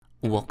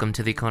Welcome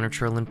to the Connor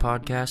Cherlin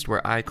podcast,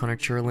 where I, Connor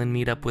Cherlin,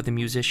 meet up with a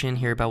musician,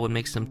 hear about what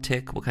makes them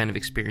tick, what kind of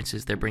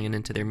experiences they're bringing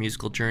into their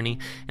musical journey.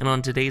 And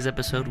on today's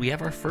episode, we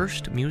have our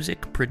first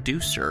music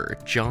producer,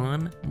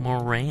 John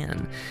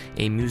Moran,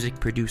 a music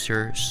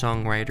producer,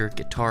 songwriter,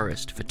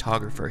 guitarist,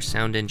 photographer,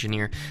 sound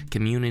engineer,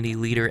 community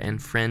leader,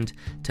 and friend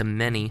to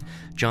many.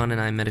 John and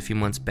I met a few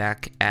months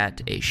back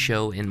at a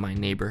show in my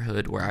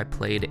neighborhood where I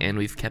played, and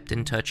we've kept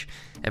in touch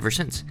ever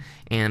since.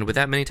 And with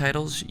that many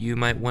titles, you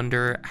might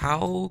wonder,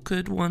 how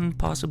could one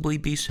possibly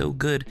be so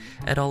good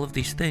at all of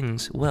these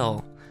things?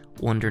 Well,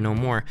 wonder no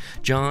more.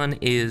 John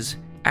is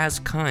as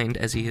kind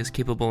as he is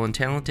capable and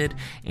talented,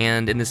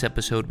 and in this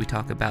episode we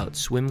talk about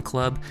Swim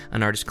Club,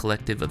 an artist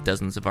collective of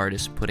dozens of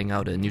artists putting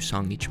out a new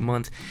song each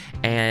month,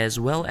 as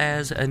well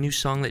as a new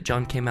song that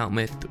John came out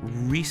with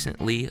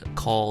recently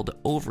called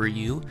Over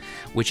You,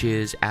 which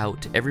is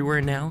out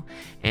everywhere now.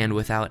 And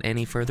without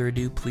any further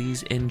ado,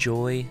 please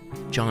enjoy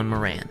John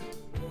Moran.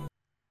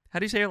 How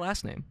do you say your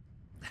last name?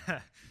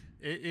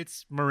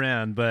 It's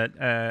Moran, but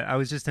I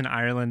was just in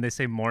Ireland. They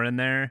say Moran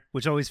there,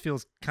 which always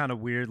feels kind of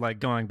weird, like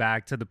going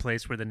back to the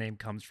place where the name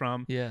comes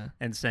from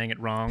and saying it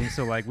wrong.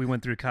 So like we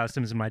went through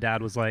customs and my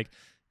dad was like,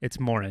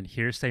 it's Moran.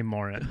 Here, say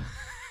Moran.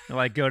 And,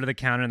 like go to the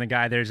counter and the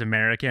guy there's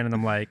American and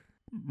I'm like,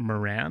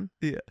 Moran?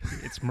 Yeah.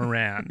 It's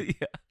Moran.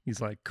 Yeah.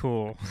 He's like,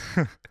 cool.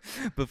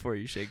 Before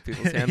you shake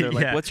people's hand, they're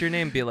like, Yeah. What's your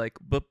name? Be like,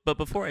 but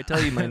before I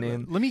tell you my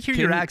name, let me hear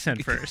your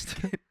accent first.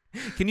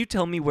 Can you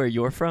tell me where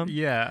you're from?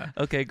 Yeah.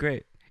 Okay,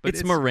 great. But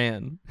It's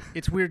Moran.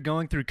 It's weird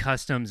going through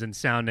customs and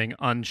sounding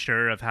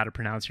unsure of how to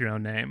pronounce your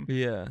own name.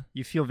 Yeah.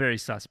 You feel very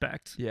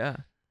suspect. Yeah.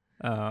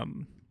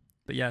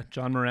 But yeah,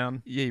 John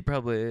Moran. Yeah, you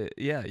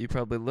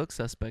probably look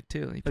suspect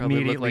too. You probably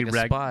Immediately look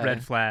like a spy.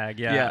 red flag.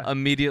 Yeah. Yeah,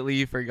 immediately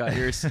you forgot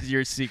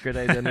your secret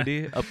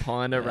identity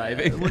upon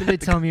arriving. What did they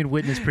tell me in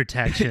witness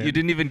protection? You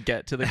didn't even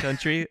get to the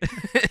country.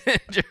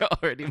 You're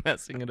already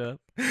messing it up.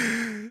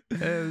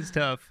 It was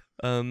tough.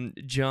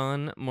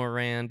 John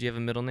Moran, do you have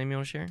a middle name you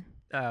want to share?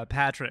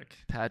 Patrick.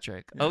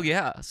 Patrick. Yeah. Oh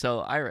yeah, so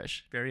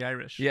Irish. Very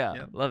Irish. Yeah,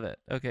 Yep. love it.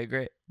 Okay,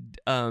 great.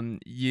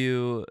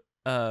 You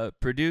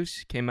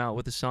came out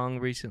with a song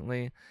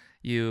recently.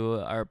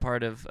 You are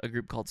part of a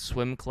group called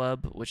Swim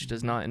Club, which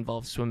does not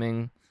involve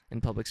swimming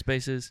in public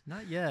spaces.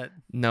 Not yet.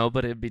 No,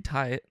 but it'd be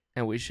tight,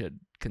 and we should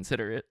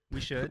consider it. We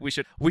should.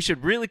 We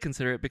should really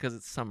consider it because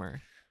it's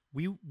summer.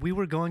 We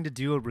were going to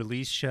do a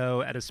release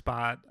show at a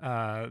spot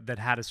that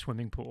had a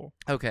swimming pool.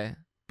 Okay.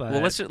 But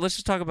Well, let's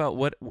just talk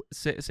about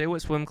say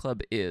what Swim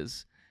Club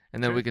is,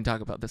 and then Sure. we can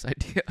talk about this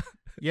idea.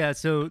 Yeah,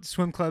 so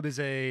Swim Club is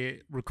a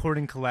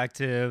recording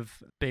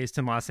collective based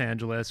in Los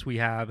Angeles. We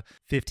have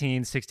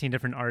 15, 16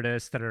 different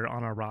artists that are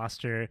on our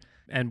roster,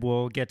 and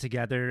we'll get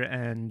together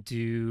and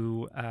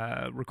do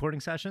recording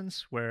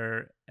sessions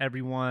where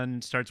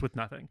everyone starts with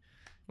nothing.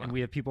 Wow. And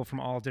we have people from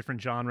all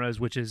different genres,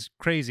 which is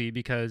crazy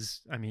because,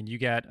 I mean, you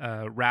get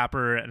a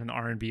rapper and an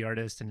R&B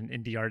artist and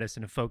an indie artist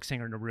and a folk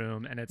singer in a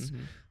room, and it's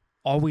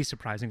always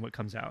surprising what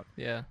comes out.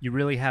 Yeah. You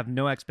really have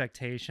no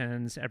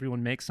expectations.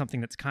 Everyone makes something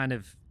that's kind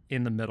of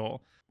in the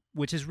middle,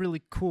 which is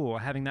really cool,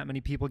 having that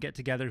many people get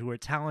together who are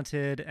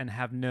talented and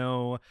have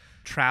no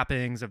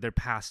trappings of their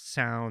past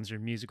sounds or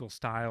musical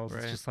styles.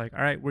 Right. It's just like,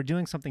 all right, we're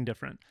doing something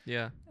different.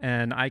 Yeah.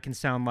 And I can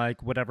sound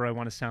like whatever I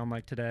want to sound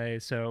like today.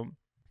 So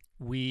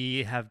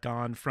we have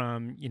gone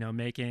from,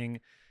 making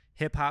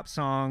hip hop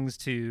songs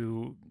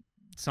to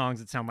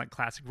songs that sound like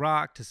classic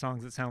rock to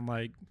songs that sound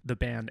like the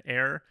band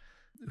Air,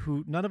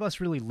 who none of us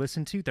really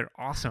listen to. They're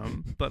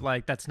awesome, but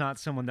like that's not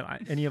someone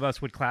that any of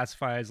us would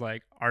classify as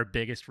like our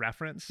biggest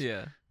reference.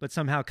 Yeah. But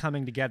somehow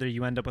coming together,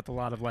 you end up with a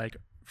lot of like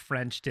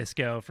French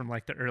disco from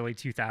like the early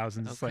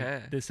 2000s. It's Okay.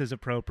 like, this is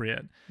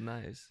appropriate.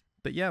 Nice.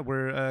 But yeah,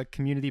 we're a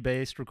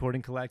community-based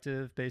recording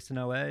collective based in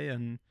LA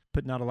and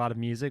putting out a lot of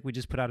music. We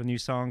just put out a new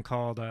song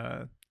called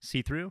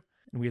See Through,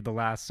 and we have the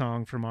last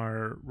song from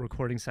our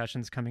recording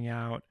sessions coming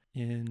out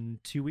in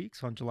 2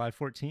 weeks on July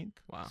 14th.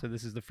 Wow. So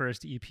this is the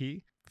first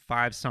EP.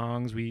 5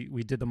 songs. We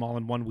did them all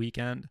in one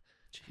weekend.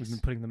 Jeez. We've been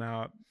putting them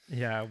out,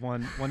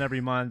 one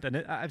every month. And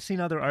I've seen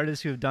other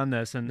artists who have done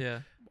this, and Yeah.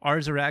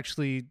 ours are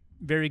actually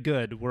very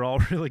good. We're all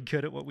really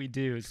good at what we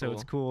do, so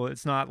it's cool.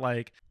 It's not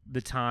like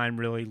the time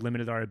really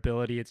limited our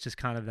ability. It's just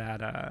kind of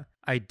that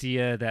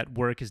idea that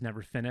work is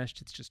never finished.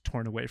 It's just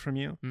torn away from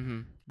you.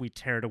 Mm-hmm. We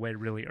tear it away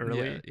really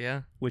early,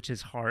 Yeah. which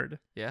is hard,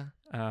 Yeah.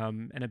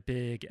 and a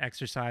big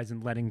exercise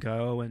in letting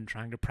go and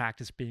trying to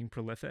practice being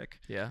prolific.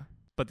 Yeah.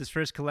 But this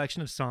first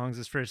collection of songs,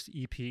 this first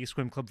EP,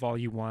 Swim Club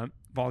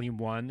Volume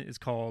 1, is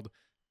called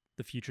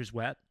The Future's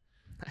Wet.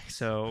 Nice.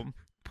 So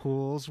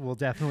pools will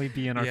definitely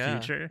be in our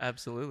future.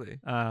 Absolutely.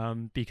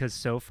 Because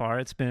so far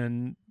it's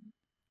been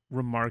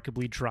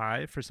remarkably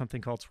dry for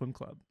something called Swim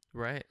Club.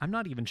 Right. I'm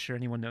not even sure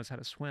anyone knows how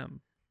to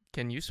swim.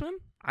 Can you swim?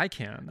 I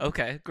can.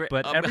 Okay, great.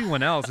 But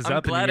everyone else is I'm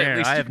up in glad the at air.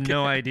 least I you have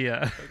no can.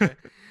 idea. Okay.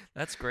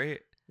 That's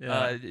great.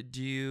 Yeah.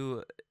 Do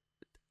you,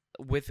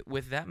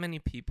 with that many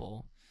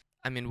people,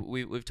 I mean,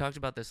 we've talked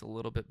about this a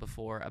little bit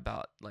before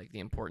about like the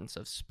importance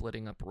of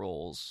splitting up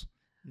roles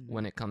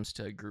when it comes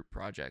to group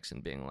projects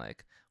and being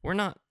like, we're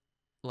not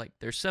like,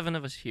 there's 7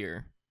 of us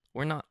here.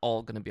 we're not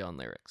all going to be on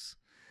lyrics.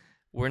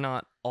 We're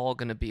not all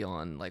going to be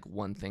on like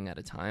one thing at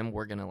a time.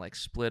 We're going to like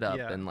split up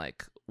and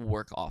like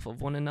work off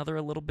of one another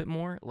a little bit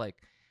more. Like,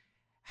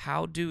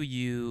 how do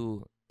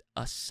you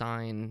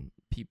assign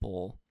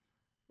people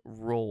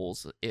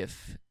roles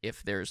if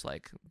there's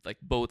like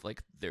both,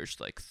 like there's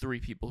like three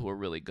people who are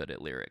really good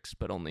at lyrics,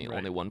 but only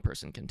one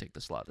person can take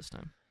the slot this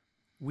time?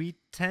 We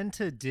tend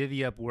to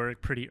divvy up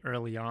work pretty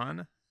early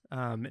on,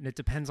 and it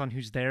depends on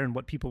who's there and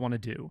what people want to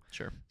do.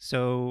 Sure.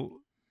 So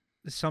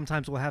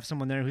sometimes we'll have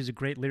someone there who's a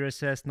great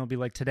lyricist, and they'll be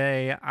like,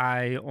 today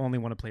I only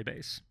want to play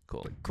bass.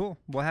 Cool. Like, cool.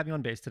 We'll have you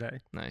on bass today.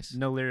 Nice.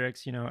 No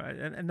lyrics, you know,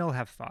 and they'll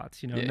have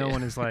thoughts. You know, no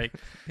one is like,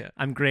 Yeah.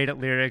 I'm great at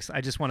lyrics.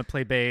 I just want to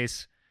play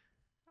bass.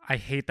 I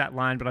hate that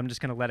line, but I'm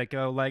just going to let it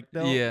go. Like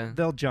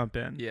they'll jump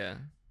in. Yeah.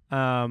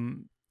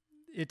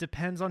 It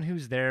depends on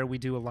who's there. We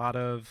do a lot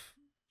of,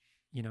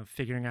 you know,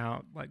 figuring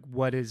out like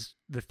what is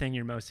the thing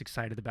you're most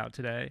excited about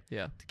today.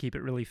 Yeah. To keep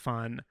it really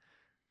fun.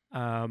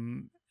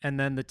 And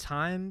then the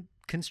time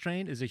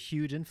constraint is a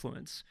huge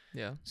influence.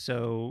 Yeah.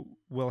 So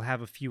we'll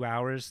have a few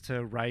hours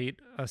to write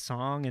a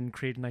song and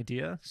create an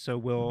idea. So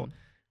we'll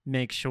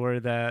make sure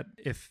that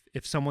if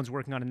someone's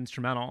working on an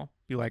instrumental,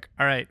 be like,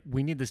 all right,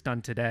 we need this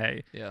done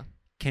today. Yeah.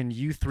 Can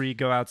you three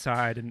go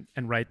outside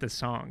and write this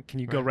song? Can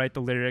you go write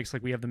the lyrics?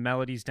 Like, we have the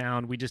melodies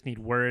down. We just need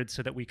words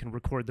so that we can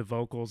record the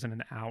vocals in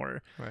an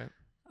hour. Right.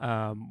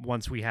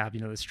 Once we have,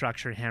 you know, the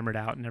structure hammered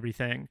out and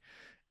everything.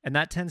 And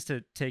that tends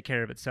to take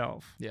care of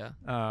itself. Yeah.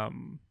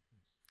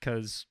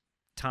 Because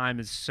time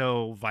is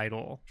so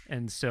vital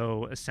and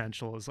so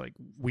essential. Is like,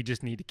 we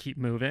just need to keep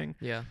moving.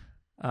 Yeah.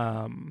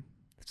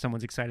 If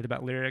someone's excited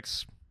about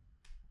lyrics,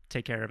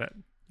 take care of it.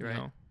 You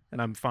know?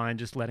 And I'm fine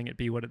just letting it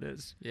be what it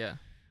is. Yeah.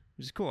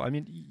 Which is cool. I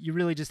mean, you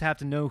really just have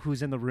to know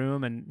who's in the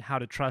room and how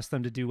to trust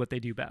them to do what they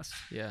do best.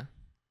 Yeah.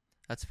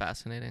 That's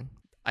fascinating.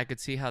 I could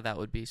see how that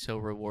would be so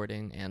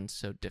rewarding and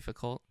so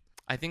difficult.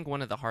 I think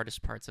one of the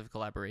hardest parts of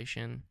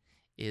collaboration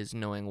is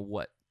knowing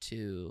what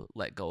to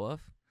let go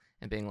of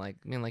and being like,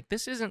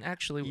 this isn't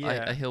actually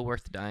a hill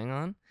worth dying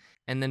on.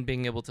 And then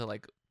being able to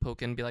like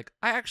poke in and be like,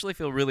 I actually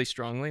feel really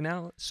strongly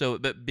now. So,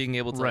 but being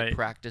able to like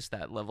practice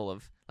that level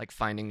of like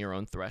finding your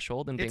own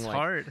threshold and being it's like,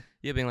 hard.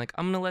 Yeah, being like,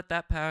 I'm going to let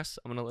that pass.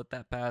 I'm going to let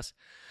that pass.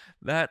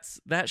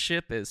 That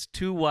ship is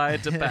too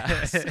wide to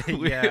pass.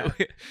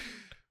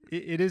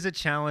 It is a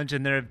challenge.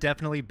 And there have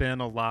definitely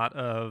been a lot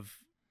of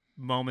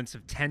moments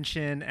of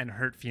tension and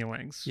hurt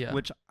feelings,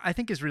 which I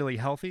think is really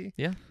healthy.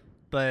 Yeah.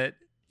 But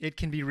it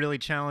can be really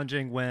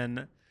challenging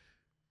when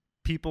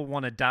people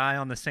want to die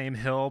on the same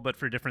hill, but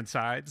for different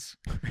sides.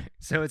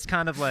 So it's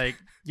kind of like,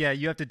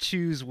 you have to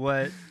choose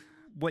what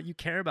you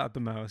care about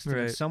the most. And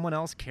if someone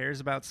else cares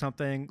about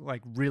something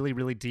like really,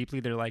 really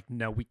deeply, they're like,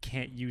 no, we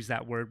can't use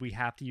that word. We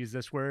have to use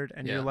this word.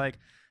 And you're like,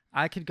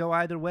 I could go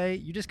either way.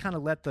 You just kind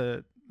of let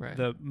the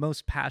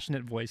most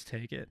passionate voice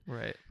take it.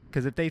 Right.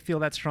 Because if they feel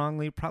that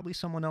strongly, probably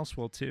someone else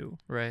will too.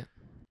 Right.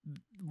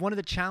 One of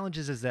the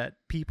challenges is that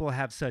people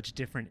have such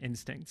different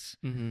instincts.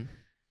 Mm-hmm.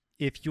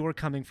 If you're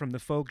coming from the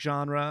folk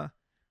genre,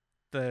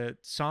 the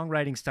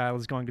songwriting style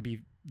is going to be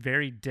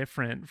very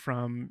different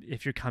from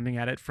if you're coming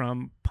at it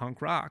from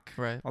punk rock.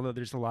 Right. Although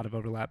there's a lot of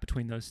overlap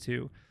between those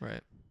two.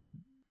 Right.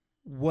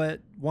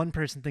 What one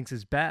person thinks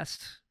is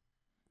best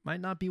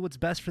might not be what's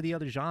best for the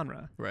other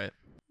genre. Right.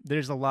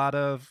 There's a lot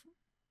of,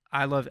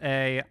 I love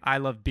A, I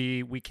love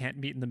B, we can't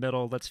meet in the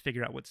middle, let's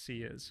figure out what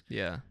C is.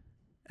 Yeah.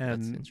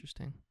 And that's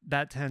interesting.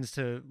 That tends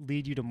to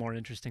lead you to more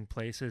interesting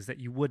places that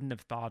you wouldn't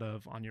have thought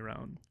of on your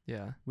own.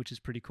 Yeah. Which is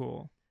pretty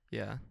cool.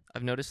 Yeah.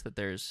 I've noticed that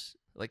there's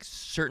like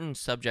certain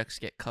subjects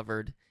get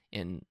covered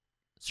in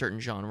certain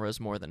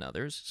genres more than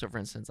others. So for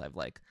instance,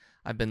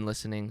 I've been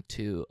listening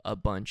to a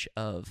bunch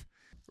of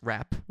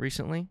rap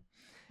recently,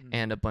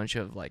 and a bunch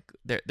of like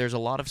there's a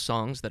lot of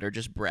songs that are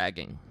just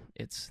bragging.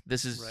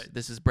 This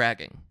is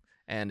bragging.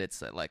 And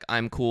it's like,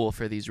 I'm cool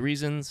for these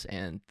reasons,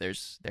 and there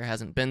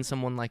hasn't been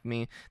someone like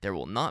me. There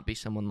will not be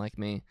someone like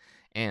me,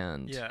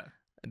 and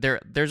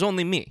there's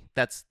only me.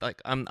 That's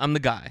like I'm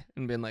the guy,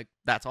 and being like,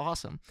 that's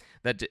awesome.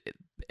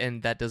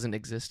 That doesn't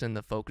exist in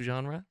the folk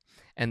genre,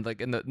 and like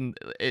in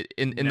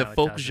the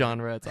folk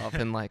genre, it's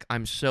often like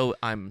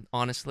I'm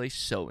honestly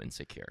so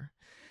insecure,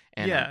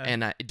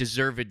 and I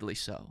deservedly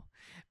so.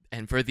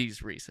 And for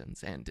these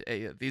reasons, and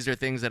these are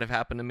things that have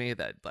happened to me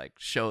that like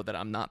show that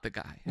I'm not the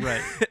guy.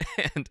 Right.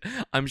 And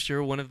I'm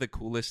sure one of the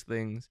coolest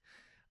things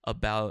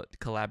about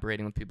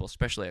collaborating with people,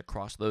 especially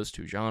across those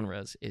two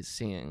genres, is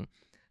seeing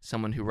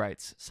someone who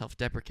writes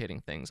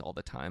self-deprecating things all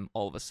the time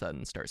all of a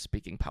sudden start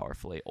speaking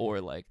powerfully,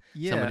 or like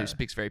someone who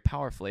speaks very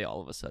powerfully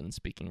all of a sudden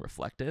speaking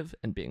reflective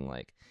and being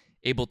like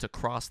able to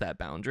cross that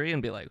boundary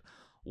and be like,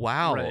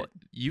 wow,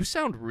 you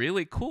sound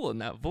really cool in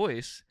that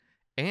voice.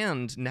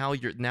 And now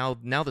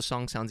the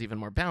song sounds even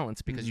more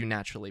balanced because you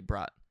naturally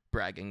brought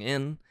bragging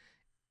in,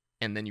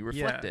 and then you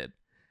reflected.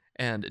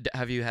 And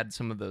have you had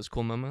some of those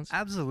cool moments?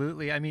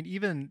 Absolutely. I mean,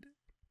 even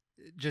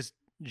just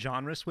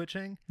genre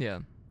switching. Yeah.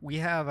 We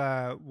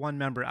have one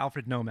member,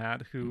 Alfred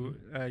Nomad, who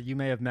you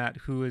may have met,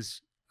 who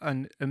is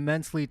an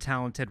immensely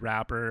talented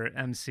rapper,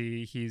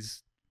 MC.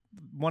 He's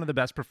one of the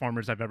best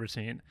performers I've ever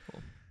seen.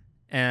 Cool.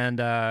 And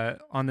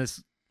on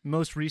this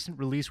most recent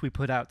release we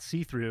put out,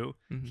 See Through,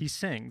 Mm-hmm. he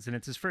sings, and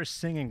it's his first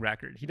singing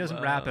record. He doesn't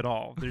Whoa. rap at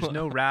all. There's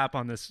no rap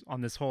on this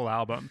whole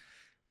album.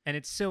 And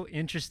it's so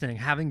interesting,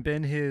 having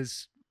been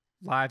his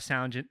live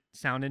sound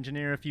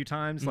engineer a few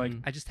times, like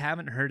I just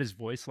haven't heard his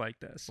voice like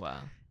this. Wow.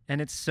 And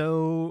it's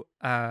so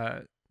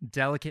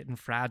delicate and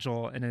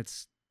fragile, and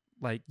it's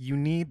like you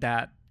need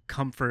that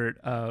comfort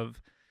of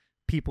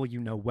people you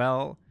know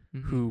well,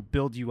 who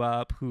build you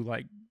up, who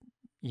like,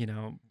 you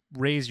know,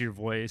 raise your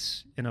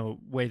voice in a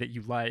way that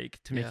you like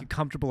to make you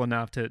comfortable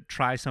enough to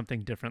try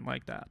something different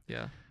like that.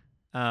 Yeah.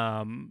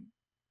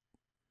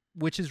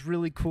 Which is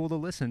really cool to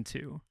listen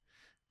to.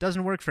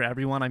 Doesn't work for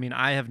everyone. I mean,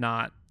 I have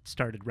not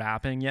started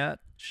rapping yet.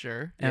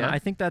 Sure. And I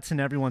think that's in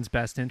everyone's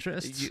best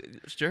interest.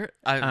 Sure.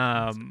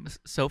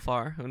 So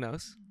far, who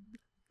knows?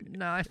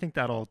 No, I think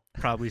that'll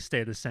probably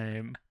stay the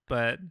same.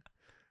 But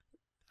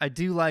I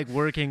do like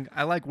working.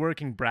 I like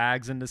working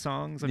brags into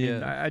songs. I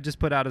mean, I just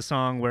put out a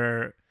song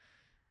where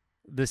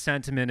the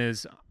sentiment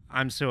is,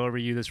 I'm so over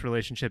you. This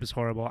relationship is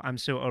horrible. I'm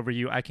so over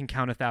you. I can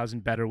count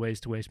 1,000 better ways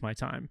to waste my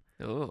time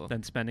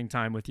than spending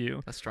time with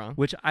you. That's strong.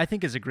 Which I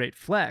think is a great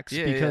flex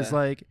because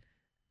like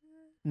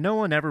no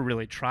one ever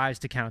really tries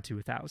to count to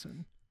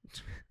 1,000.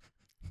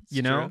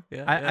 You know,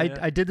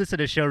 I did this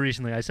at a show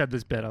recently. I said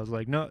this bit. I was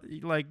like, no,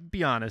 like,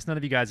 be honest. None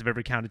of you guys have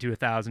ever counted to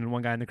 1,000. And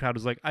one guy in the crowd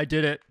was like, I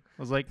did it.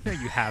 I was like, no,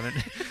 you haven't.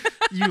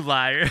 You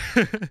liar.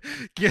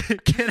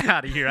 Get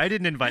out of here. I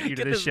didn't invite you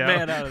to this show.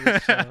 Get this man out of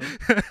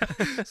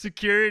this show.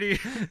 Security.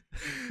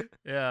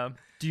 Yeah.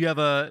 Do you have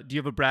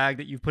a brag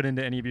that you've put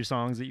into any of your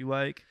songs that you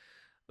like?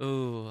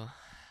 Ooh.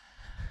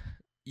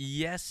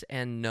 Yes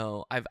and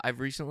no. I've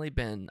recently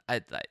been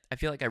I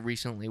feel like I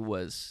recently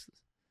was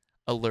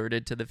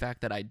alerted to the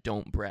fact that I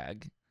don't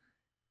brag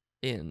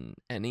in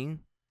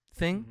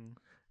anything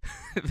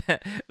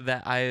that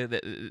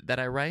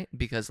I write,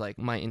 because like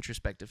my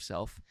introspective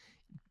self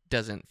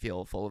doesn't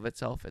feel full of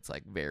itself. It's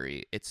like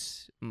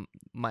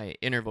my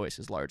inner voice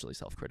is largely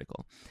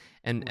self-critical,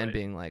 and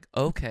being like,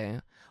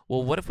 okay,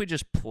 well, what if we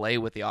just play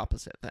with the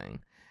opposite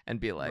thing and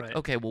be like,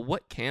 okay, well,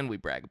 what can we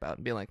brag about?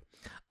 And be like,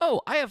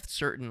 oh, I have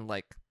certain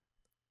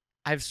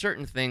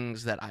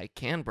things that I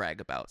can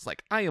brag about. It's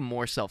like, I am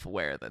more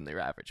self-aware than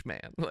the average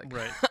man. Like,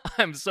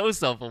 I'm so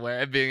self-aware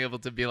of being able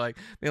to be like,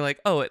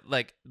 oh,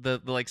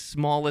 the like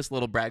smallest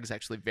little brag is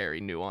actually very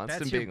nuanced.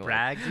 That's and your being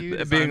brag, like,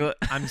 dude. Being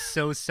I'm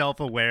so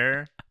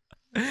self-aware.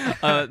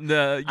 I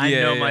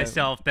know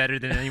myself better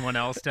than anyone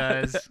else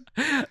does.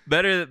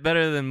 better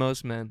than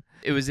most men.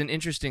 It was an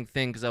interesting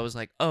thing because I was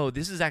like, oh,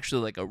 this is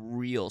actually like a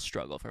real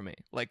struggle for me.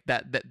 Like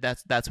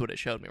that's what it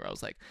showed me, where I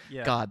was like,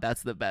 God,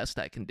 that's the best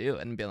I can do.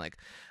 And being like,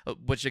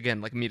 which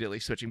again, like immediately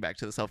switching back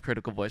to the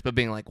self-critical voice, but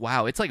being like,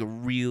 wow, it's like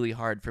really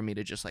hard for me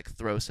to just like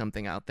throw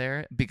something out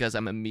there because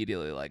I'm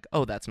immediately like,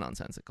 oh, that's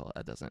nonsensical.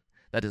 That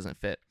doesn't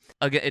fit.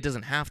 Again, it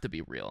doesn't have to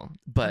be real,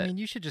 but I mean,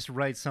 you should just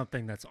write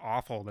something that's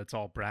awful, that's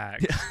all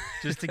brag,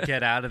 just to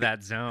get out of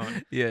that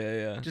zone.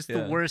 Just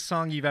the worst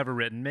song you've ever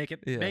written. Make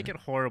it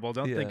horrible.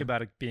 Don't think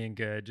about it being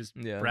good. Just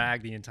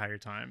brag the entire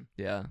time.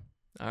 Yeah.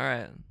 All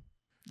right.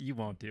 You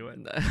won't do it.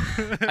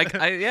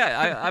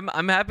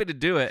 I'm happy to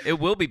do it. It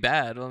will be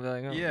bad. I'll be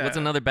like, oh, what's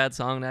another bad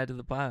song to add to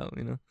the pile?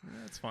 You know.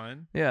 That's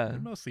fine. Yeah. They're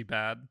mostly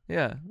bad.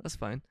 Yeah, that's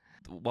fine.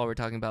 While we're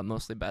talking about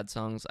mostly bad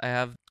songs, I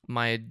have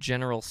my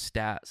general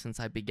stat since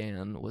I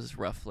began was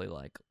roughly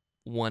like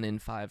 1 in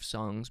 5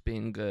 songs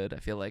being good. I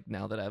feel like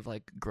now that I've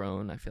like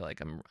grown, I feel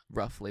like I'm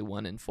roughly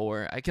 1 in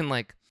 4. I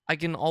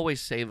can always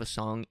save a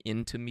song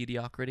into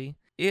mediocrity.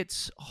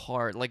 It's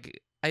hard.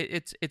 Like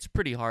it's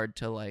pretty hard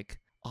to like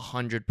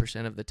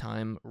 100% of the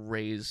time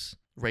raise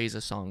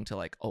a song to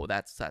like, oh,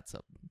 that's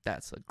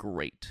a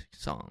great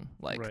song.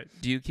 Like,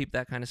 do you keep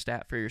that kind of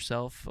stat for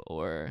yourself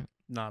or?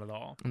 Not at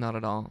all. Not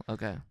at all.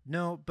 Okay.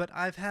 No, but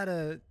I've had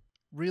a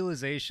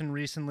realization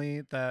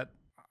recently that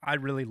I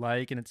really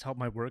like, and it's helped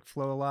my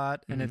workflow a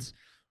lot. And it's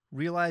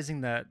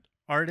realizing that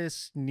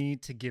artists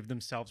need to give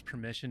themselves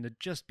permission to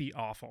just be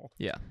awful.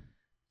 Yeah.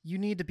 You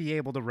need to be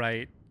able to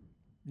write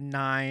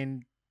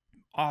 9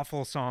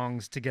 awful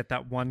songs to get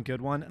that one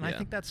good one. And I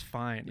think that's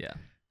fine. Yeah.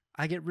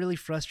 I get really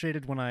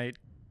frustrated when I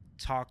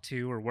talk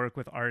to or work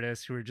with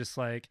artists who are just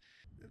like,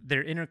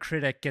 their inner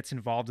critic gets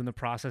involved in the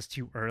process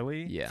too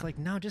early. Yeah. It's like,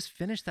 no, just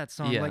finish that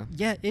song. Yeah. Like,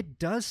 yeah, it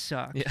does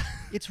suck. Yeah.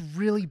 It's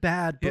really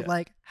bad, but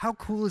like, how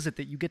cool is it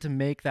that you get to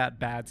make that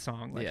bad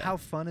song? Like, how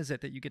fun is it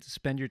that you get to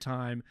spend your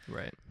time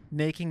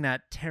making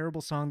that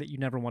terrible song that you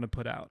never want to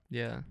put out?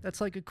 Yeah.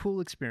 That's like a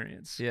cool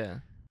experience. Yeah.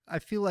 I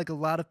feel like a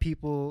lot of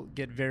people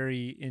get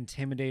very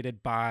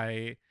intimidated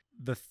by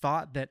the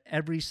thought that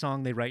every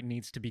song they write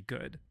needs to be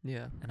good.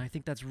 Yeah. And I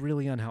think that's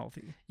really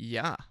unhealthy.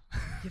 Yeah. You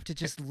have to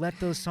just let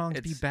those songs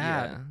be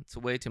bad. Yeah, it's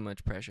way too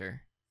much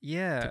pressure.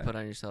 Yeah. To put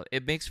on yourself.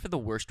 It makes for the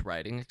worst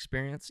writing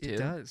experience too. It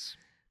does.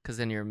 Because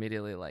then you're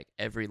immediately like,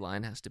 every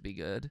line has to be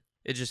good.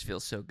 It just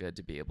feels so good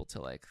to be able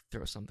to like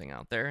throw something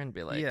out there and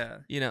be like,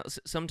 you know,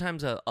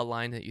 sometimes a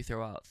line that you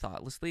throw out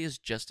thoughtlessly is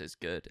just as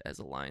good as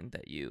a line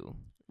that you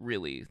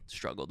really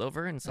struggled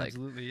over. And it's like,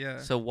 Absolutely, yeah.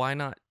 so why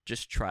not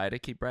just try to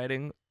keep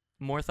writing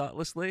more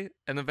thoughtlessly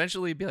and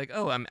eventually be like,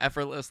 oh, I'm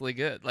effortlessly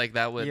good. Like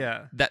that would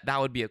that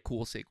would be a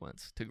cool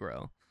sequence to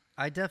grow.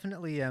 I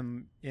definitely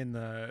am in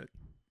the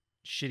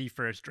shitty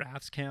first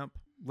drafts camp.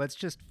 Let's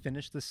just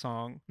finish the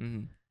song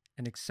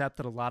and accept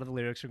that a lot of the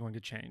lyrics are going to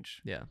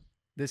change. Yeah.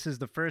 This is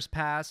the first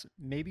pass.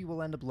 Maybe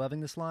we'll end up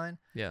loving this line.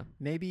 Yeah.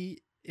 Maybe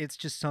it's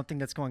just something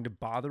that's going to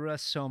bother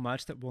us so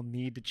much that we'll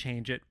need to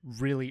change it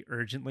really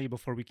urgently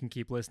before we can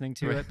keep listening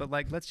to it. But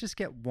like, let's just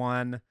get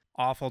one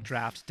awful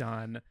draft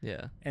done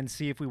and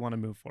see if we want to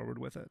move forward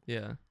with it.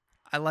 Yeah.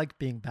 I like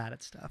being bad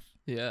at stuff.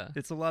 Yeah.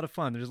 It's a lot of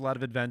fun. There's a lot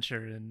of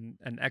adventure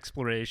and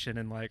exploration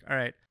and like, all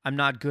right, I'm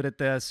not good at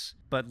this,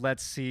 but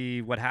let's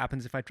see what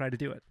happens if I try to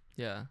do it.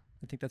 Yeah.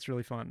 I think that's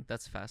really fun.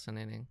 That's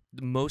fascinating.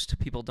 Most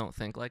people don't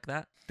think like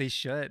that. They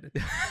should.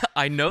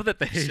 I know that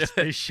they should.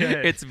 They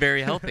should. It's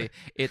very healthy.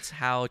 It's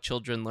how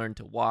children learn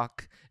to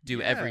walk,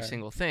 do every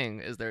single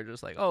thing. Is they're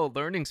just like, oh,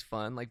 learning's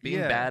fun. Like being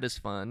bad is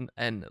fun.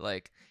 And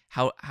like,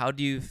 how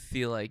do you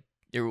feel like,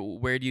 or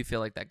where do you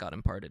feel like that got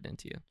imparted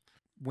into you?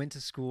 Went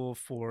to school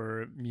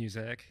for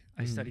music.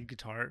 I studied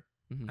guitar.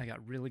 I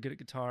got really good at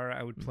guitar.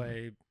 I would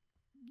play,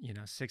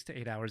 6 to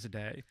 8 hours a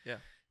day. Yeah.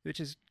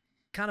 Which is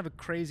kind of a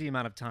crazy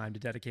amount of time to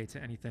dedicate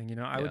to anything.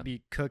 I would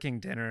be cooking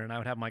dinner and I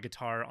would have my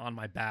guitar on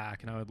my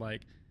back and I would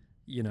like,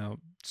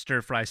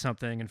 stir fry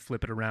something and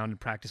flip it around and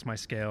practice my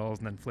scales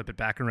and then flip it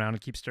back around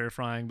and keep stir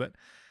frying. But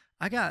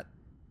I got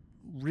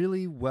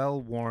really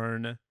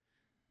well-worn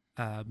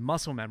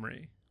muscle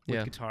memory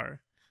with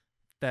guitar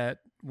that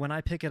when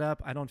I pick it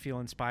up, I don't feel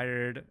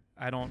inspired.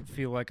 I don't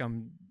feel like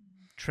I'm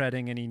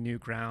treading any new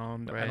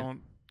ground. Right. I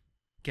don't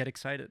get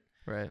excited.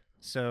 Right.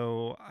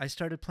 So I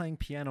started playing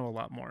piano a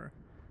lot more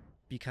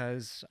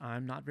because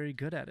I'm not very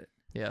good at it.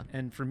 Yeah.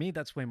 And for me,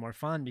 that's way more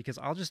fun because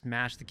I'll just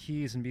mash the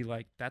keys and be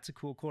like, that's a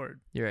cool chord.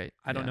 You're right.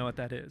 I don't know what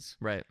that is.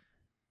 Right.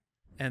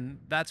 And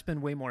that's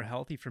been way more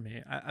healthy for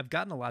me. I've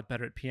gotten a lot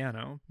better at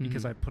piano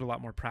because I put a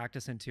lot more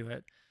practice into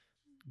it.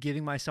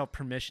 Giving myself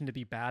permission to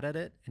be bad at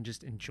it and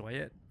just enjoy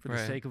it for the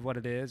sake of what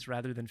it is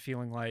rather than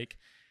feeling like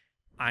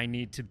I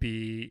need to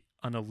be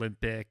an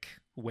Olympic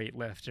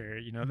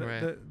weightlifter.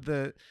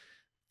 The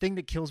thing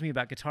that kills me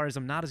about guitar is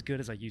I'm not as good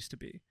as I used to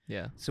be.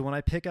 Yeah. So when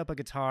I pick up a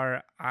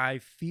guitar, I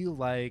feel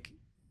like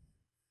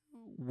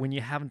when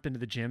you haven't been to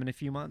the gym in a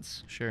few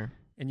months. Sure.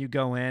 And you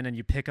go in and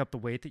you pick up the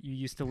weight that you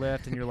used to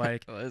lift and you're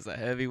like, oh, this is a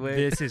heavy weight.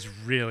 This is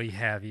really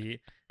heavy.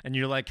 And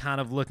you're like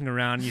kind of looking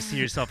around and you see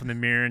yourself in the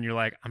mirror and you're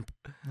like, I'm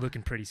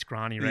looking pretty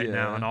scrawny right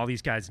now. And all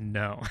these guys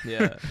know.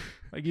 Yeah.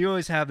 Like you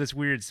always have this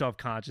weird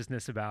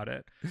self-consciousness about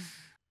it.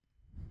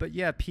 But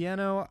yeah,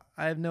 piano,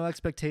 I have no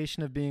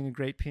expectation of being a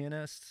great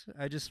pianist.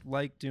 I just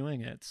like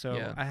doing it.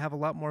 So I have a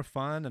lot more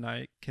fun and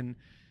I can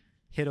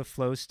hit a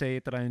flow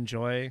state that I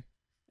enjoy.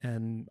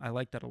 And I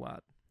like that a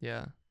lot.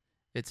 Yeah.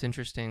 It's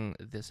interesting,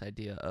 this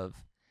idea of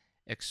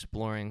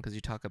exploring, because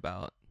you talk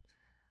about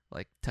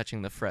like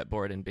touching the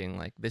fretboard and being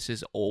like, this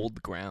is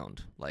old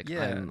ground. Like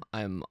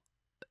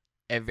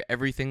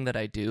everything that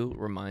I do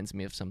reminds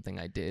me of something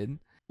I did.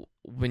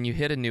 When you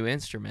hit a new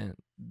instrument,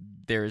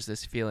 there's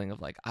this feeling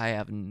of like, I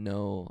have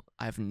no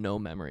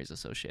memories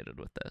associated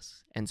with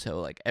this. And so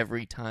like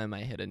every time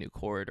I hit a new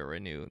chord or a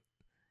new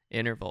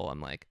interval,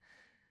 I'm like,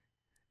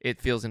 it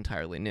feels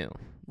entirely new.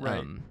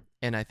 Right.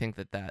 And I think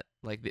that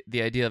like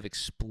the idea of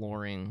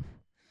exploring,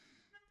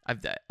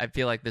 I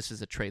feel like this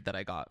is a trait that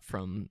I got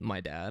from my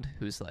dad,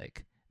 who's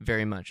like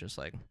very much just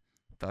like,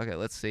 fuck it,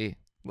 let's see.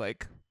 I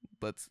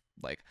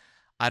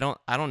don't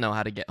know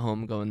how to get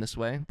home going this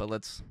way, but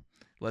let's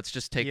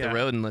just take the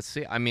road and let's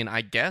see. I mean,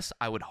 I guess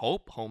I would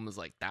hope home is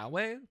like that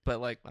way,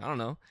 but like, I don't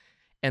know.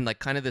 And like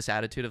kind of this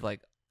attitude of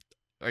like,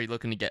 are you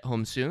looking to get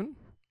home soon?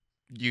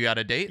 You got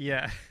a date?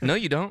 Yeah. No,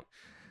 you don't.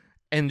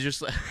 And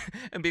just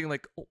and being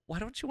like, oh, why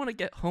don't you want to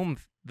get home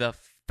the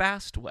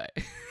fast way?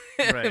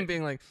 Right. And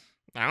being like,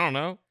 I don't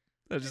know.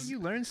 You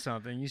learn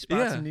something. You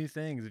spot some new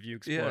things if you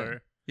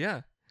explore.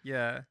 Yeah.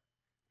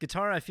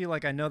 Guitar, I feel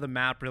like I know the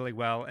map really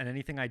well, and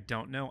anything I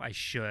don't know, I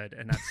should,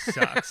 and that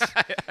sucks.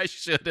 I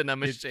should, and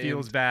I'm ashamed. It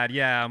feels bad.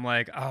 Yeah, I'm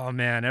like, oh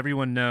man,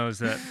 everyone knows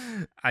that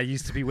I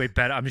used to be way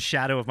better. I'm a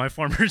shadow of my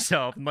former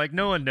self. I'm like,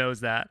 no one knows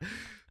that.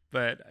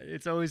 But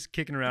it's always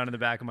kicking around in the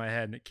back of my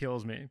head, and it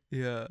kills me.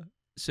 Yeah.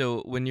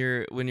 So when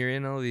you're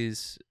in all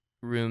these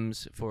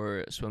rooms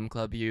for Swim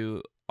Club,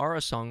 you are a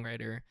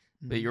songwriter,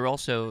 but you're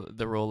also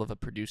the role of a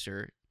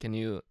producer. Can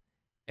you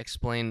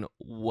explain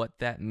what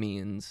that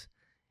means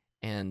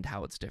and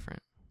how it's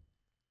different?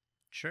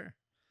 Sure.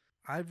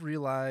 I've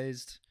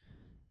realized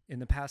in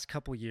the past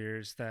couple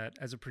years that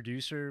as a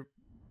producer,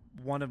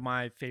 one of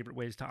my favorite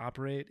ways to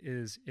operate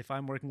is if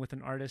I'm working with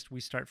an artist, we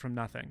start from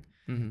nothing.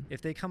 Mm-hmm.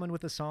 If they come in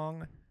with a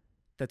song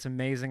that's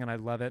amazing and I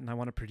love it and I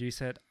want to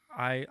produce it,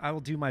 I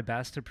will do my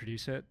best to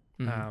produce it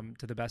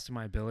to the best of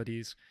my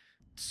abilities.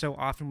 So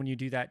often when you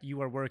do that,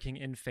 you are working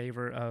in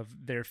favor of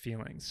their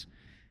feelings.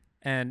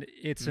 And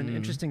it's an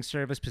interesting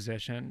service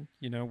position,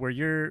 where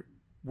you're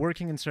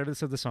working in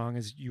service of the song,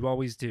 as you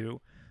always do.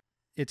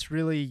 It's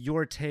really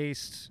your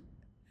taste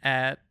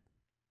at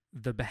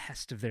the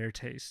behest of their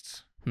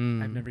tastes.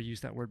 Hmm. I've never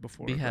used that word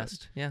before.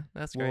 Behest. Yeah,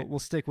 that's great. We'll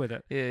stick with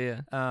it.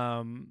 Yeah.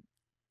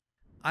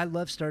 I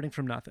love starting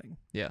from nothing.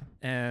 Yeah.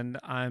 And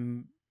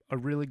I'm a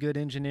really good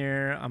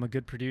engineer. I'm a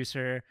good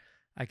producer.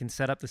 I can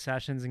set up the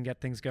sessions and get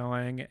things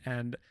going.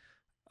 And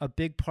a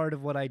big part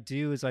of what I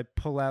do is I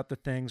pull out the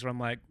things where I'm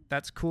like,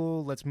 that's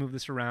cool, let's move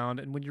this around.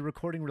 And when you're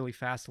recording really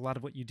fast, a lot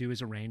of what you do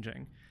is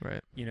arranging.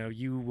 Right. You know,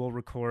 you will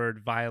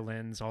record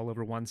violins all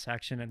over one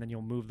section, and then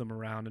you'll move them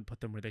around and put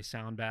them where they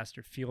sound best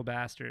or feel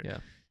best or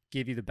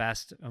give you the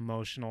best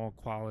emotional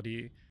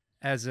quality.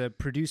 As a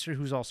producer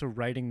who's also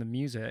writing the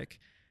music,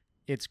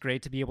 it's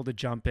great to be able to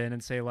jump in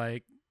and say,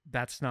 like,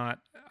 that's not,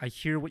 I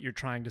hear what you're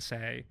trying to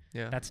say.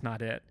 Yeah. That's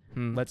not it.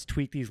 Let's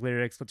tweak these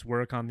lyrics. Let's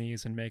work on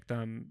these and make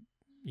them,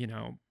 you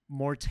know,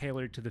 more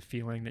tailored to the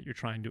feeling that you're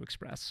trying to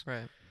express.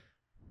 Right.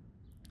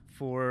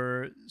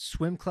 For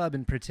Swim Club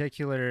in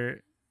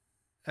particular,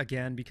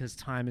 again, because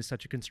time is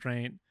such a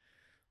constraint,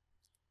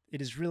 it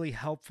is really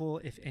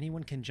helpful if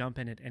anyone can jump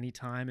in at any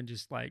time and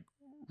just like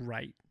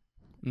write.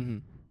 Mm-hmm.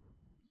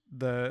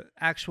 The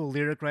actual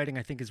lyric writing,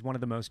 I think, is one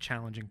of the most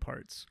challenging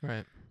parts.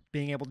 Right.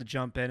 Being able to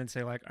jump in and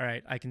say, like, all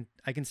right, I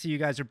can see you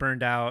guys are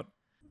burned out.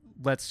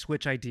 Let's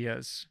switch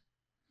ideas.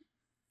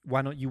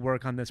 Why don't you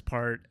work on this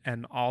part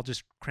and I'll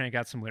just crank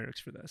out some lyrics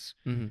for this.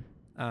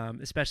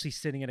 Mm-hmm. Especially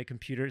sitting at a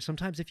computer.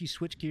 Sometimes if you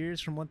switch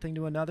gears from one thing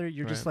to another,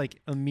 you're just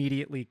like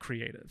immediately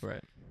creative.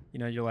 Right. You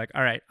know, you're like,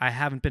 all right, I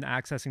haven't been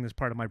accessing this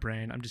part of my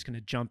brain. I'm just going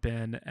to jump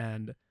in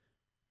and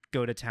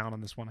go to town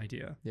on this one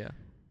idea. Yeah.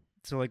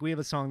 So like we have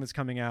a song that's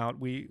coming out.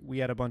 We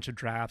had a bunch of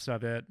drafts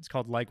of it. It's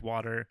called Like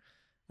Water.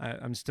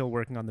 I'm still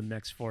working on the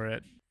mix for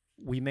it.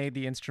 We made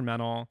the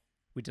instrumental.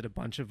 We did a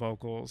bunch of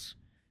vocals.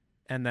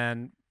 And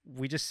then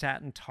we just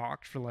sat and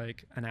talked for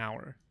like an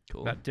hour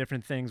about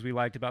different things we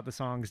liked about the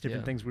songs,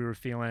 different things we were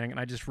feeling. And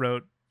I just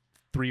wrote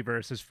 3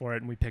 verses for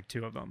it and we picked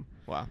 2 of them.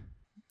 Wow.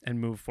 And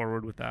moved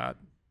forward with that.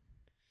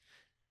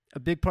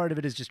 A big part of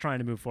it is just trying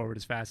to move forward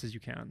as fast as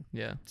you can.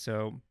 Yeah.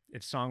 So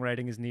if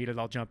songwriting is needed,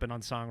 I'll jump in on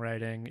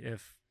songwriting.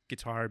 If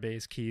guitar,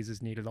 bass, keys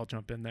is needed, I'll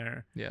jump in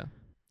there. Yeah.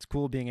 It's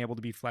cool being able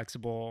to be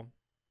flexible,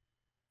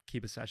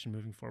 keep a session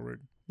moving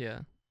forward. Yeah.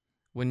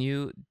 When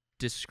you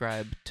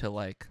describe to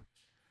like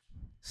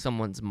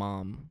someone's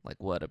mom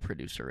like what a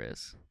producer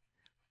is,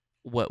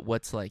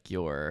 what's like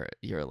your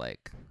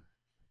like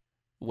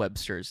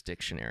Webster's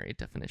dictionary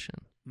definition?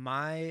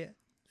 My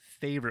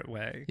favorite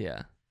way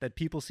that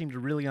people seem to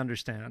really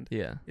understand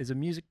is a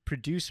music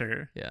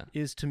producer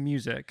is to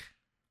music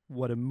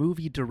what a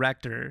movie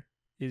director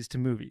is to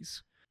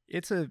movies.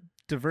 It's a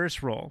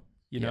diverse role.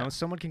 You know,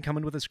 someone can come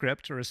in with a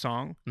script or a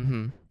song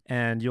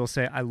and you'll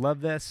say, I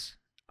love this.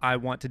 I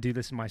want to do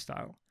this in my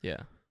style.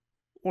 Yeah.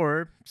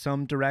 Or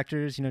some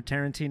directors, you know,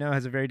 Tarantino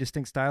has a very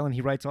distinct style and he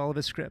writes all of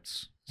his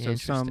scripts. So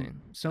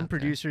some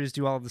producers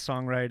do all of the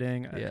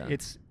songwriting. Yeah.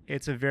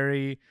 It's a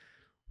very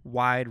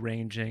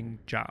wide-ranging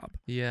job.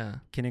 Yeah.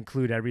 Can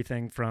include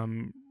everything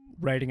from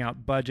writing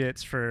out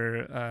budgets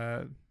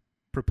for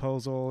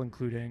proposal,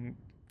 including,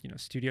 you know,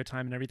 studio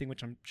time and everything,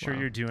 which I'm sure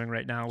you're doing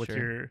right now with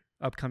your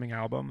upcoming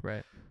album.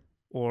 Right.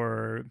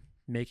 Or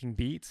making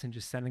beats and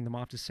just sending them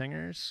off to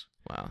singers.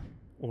 Wow.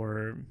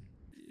 Or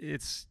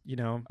it's, you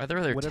know, are there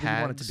other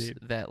tags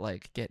that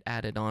like get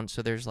added on?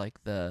 So there's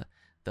like the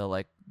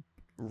like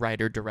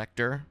writer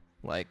director,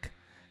 like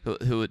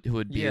who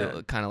would be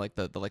kind of like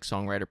the like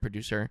songwriter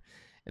producer.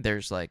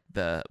 There's like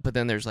but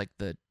then there's like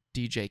the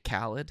DJ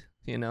Khaled,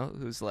 you know,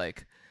 who's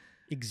like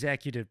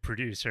executive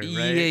producer, right?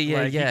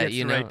 Yeah. He gets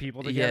the right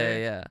people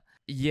together.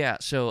 Yeah.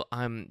 So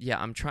I'm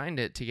trying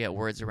to get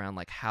words around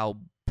like how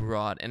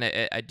broad, and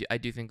I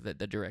do think that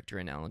the director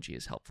analogy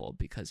is helpful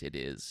because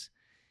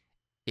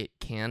it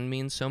can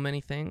mean so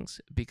many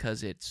things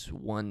because it's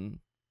one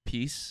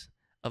piece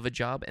of a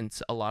job, and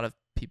a lot of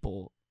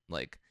people,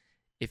 like,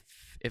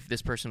 if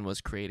this person was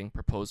creating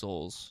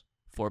proposals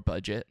for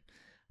budget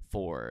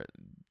for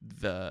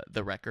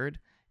the record,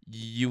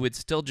 you would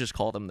still just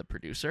call them the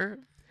producer.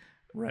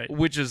 Right.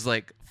 Which is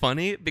like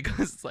funny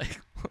because it's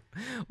like,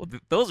 well,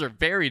 those are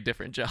very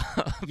different jobs.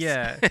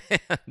 Yeah.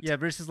 Yeah.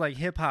 Versus like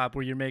hip hop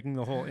where you're making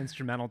the whole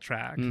instrumental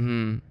track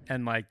and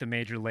like the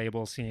major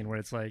label scene where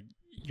it's like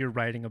you're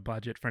writing a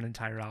budget for an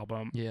entire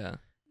album. Yeah.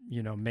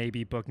 You know,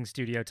 maybe booking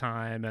studio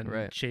time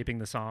and shaping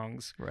the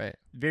songs. Right.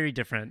 Very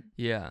different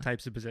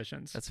types of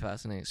positions. That's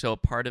fascinating. So a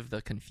part of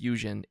the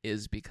confusion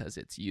is because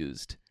it's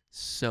used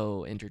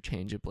so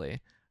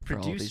interchangeably for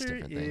all these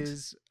different things. Producer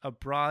is a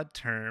broad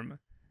term.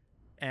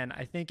 And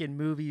I think in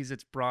movies,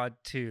 it's broad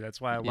too.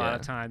 That's why a lot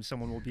of times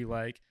someone will be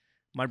like,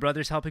 my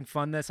brother's helping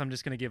fund this. I'm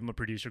just going to give him a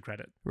producer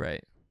credit.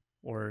 Right.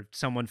 Or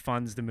someone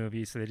funds the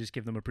movie, so they just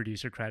give them a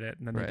producer credit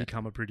and then they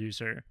become a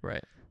producer.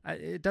 Right.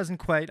 It doesn't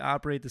quite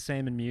operate the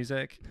same in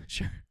music.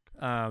 Sure.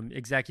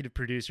 Executive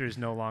producer is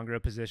no longer a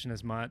position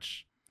as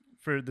much.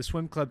 For the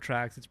Swim Club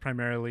tracks, it's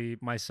primarily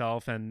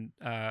myself and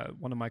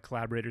one of my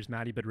collaborators,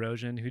 Maddie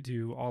Bedrosian, who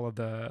do all of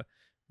the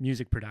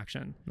music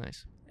production.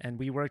 Nice. And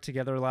we work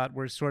together a lot.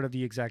 We're sort of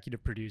the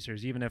executive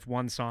producers. Even if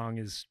one song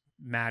is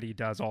Maddie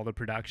does all the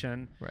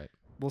production, right,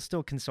 we'll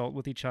still consult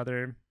with each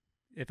other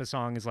if a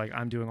song is like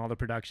I'm doing all the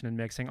production and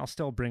mixing, I'll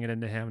still bring it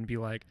into him and be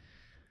like,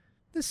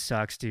 this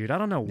sucks, dude. I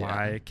don't know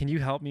why. Yeah. Can you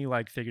help me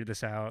like figure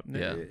this out? And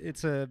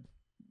Yeah.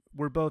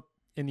 we're both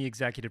in the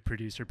executive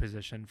producer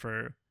position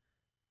for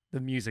the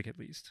music, at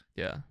least.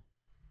 Yeah.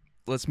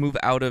 Let's move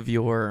out of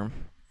your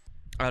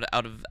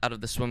out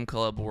of the swim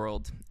club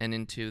world and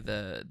into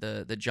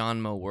the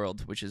Jawnmo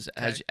world, which is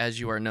as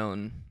you are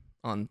known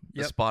on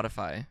the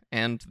Spotify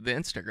and the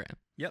Instagram.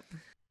 Yep.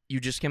 You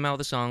just came out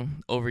with a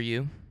song, Over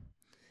You.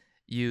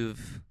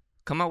 You've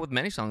come out with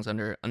many songs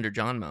under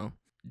Jawnmo.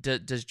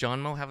 Does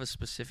Jawnmo have a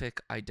specific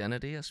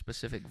identity, a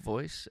specific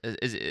voice?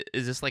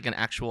 Is this like an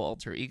actual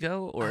alter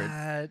ego,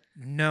 or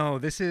no?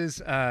 This is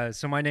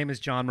so my name is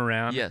John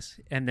Moran. Yes,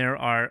 and there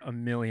are a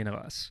million of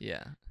us.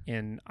 Yeah,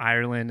 in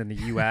Ireland, in the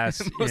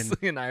U.S.,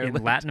 mostly in Ireland,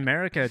 in Latin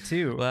America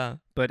too. Wow!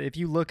 But if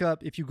you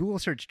Google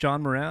search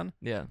John Moran,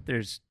 yeah,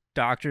 there's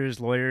doctors,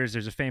 lawyers.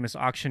 There's a famous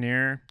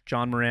auctioneer,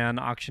 John Moran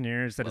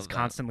Auctioneers, that is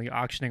constantly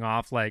auctioning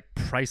off like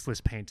priceless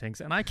paintings,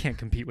 and I can't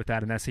compete with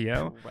that in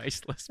SEO.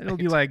 Priceless. It'll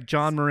be like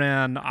John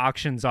Moran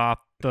auctions off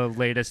the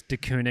latest de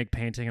Kooning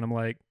painting, and I'm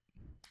like,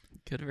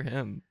 good for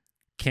him.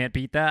 Can't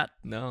beat that.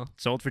 No.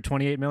 Sold for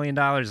 $28 million.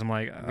 I'm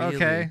like, really?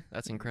 Okay,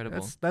 that's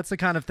incredible. That's the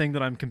kind of thing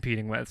that I'm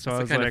competing with. So that's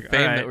I was the kind like, of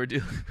fame all right. that we're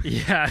doing.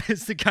 Yeah,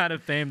 it's the kind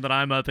of fame that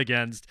I'm up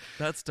against.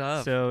 That's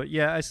tough. So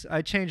yeah,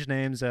 I changed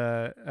names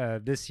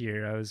this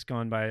year. I was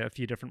going by a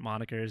few different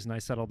monikers, and I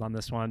settled on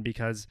this one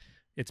because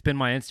it's been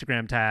my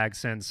Instagram tag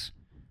since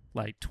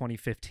like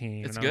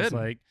 2015. It's and good. I was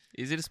like,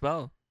 easy to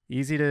spell.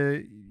 Easy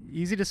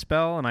to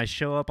spell, and I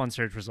show up on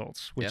search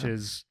results, which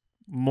is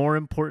more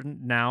important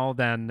now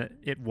than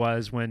it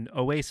was when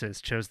Oasis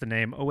chose the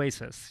name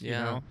Oasis. You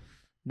know?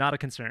 Not a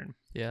concern.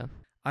 Yeah.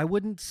 I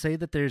wouldn't say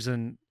that there's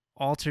an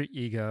alter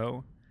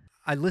ego.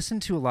 I listen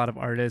to a lot of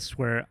artists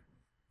where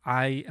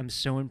I am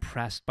so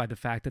impressed by the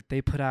fact that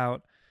they put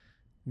out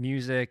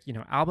music,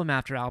 album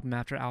after album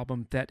after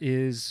album that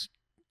is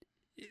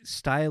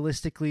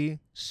stylistically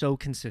so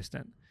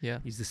consistent. Yeah.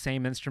 Use the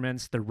same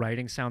instruments. Their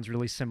writing sounds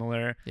really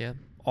similar. Yeah.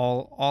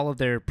 All of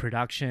their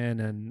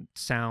production and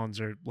sounds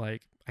are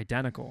like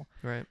identical.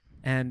 Right.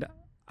 And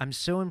I'm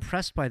so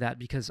impressed by that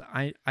because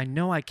I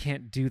know I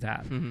can't do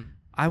that. Mm-hmm.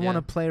 I want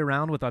to play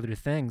around with other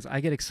things. I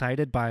get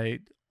excited by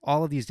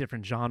all of these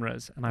different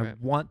genres, and I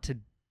want to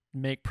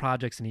make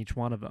projects in each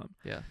one of them.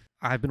 Yeah.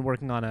 I've been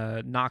working on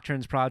a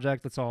Nocturnes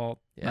project that's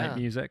all night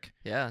music.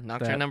 Yeah,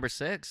 Nocturne number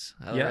 6.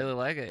 I really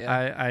like it.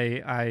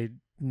 Yeah.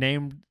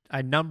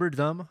 I numbered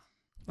them.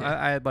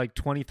 Yeah. I had like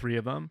 23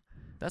 of them.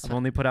 I've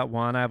only put out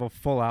one. I have a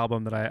full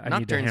album that I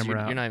need to hammer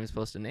out. You're not even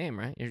supposed to name,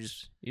 right? You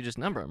just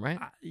number them, right?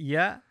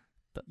 Yeah,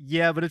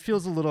 but it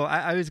feels a little.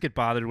 I always get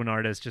bothered when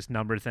artists just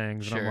number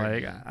things, and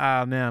I'm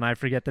like, man, I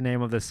forget the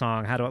name of this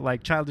song. How do I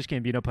like? Childish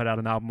Gambino put out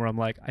an album where I'm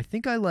like, I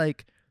think I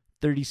like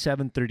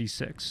 37,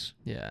 36.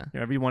 Yeah,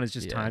 every one is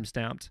just time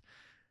stamped.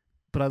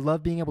 But I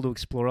love being able to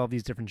explore all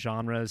these different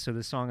genres. So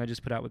this song I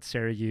just put out with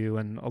Sarah Yu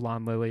and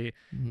Alon Lilly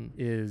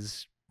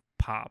is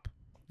pop.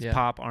 It's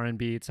pop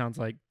R&B. It sounds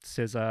like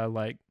SZA.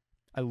 Like,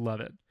 I love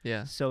it.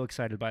 Yeah. So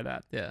excited by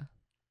that. Yeah.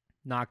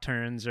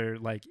 Nocturnes are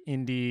like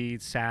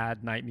indie,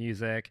 sad night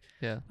music.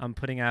 Yeah. I'm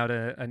putting out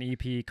an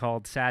EP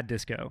called Sad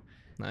Disco.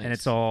 Nice. And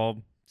it's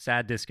all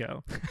sad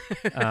disco.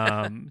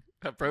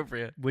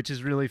 Appropriate. Which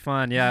is really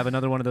fun. Yeah, I have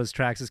another one of those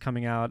tracks is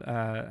coming out,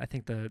 I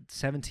think the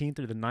 17th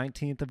or the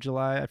 19th of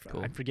July.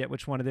 I forget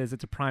which one it is.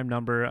 It's a prime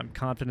number. I'm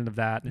confident of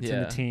that. It's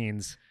in the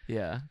teens.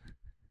 Yeah.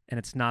 And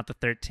it's not the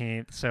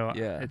 13th. So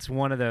it's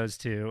one of those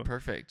two.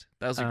 Perfect.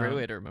 That was a great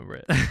way to remember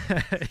it.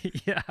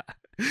 Yeah.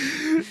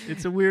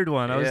 It's a weird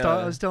one. I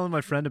was telling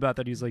my friend about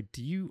that. He was like,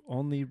 do you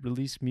only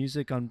release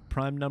music on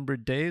prime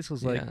numbered days? I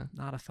was like,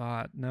 not a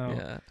thought. No.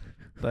 Yeah.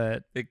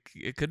 But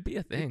it could be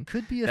a thing. It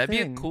could be a That'd thing.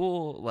 That'd be a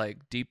cool,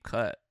 like, deep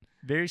cut.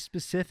 Very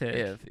specific.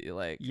 If you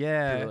like,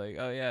 like,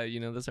 oh yeah, you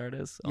know this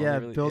artist.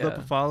 Build up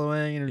a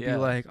following, and it'd be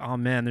like, oh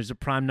man, there's a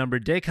prime number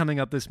day coming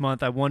up this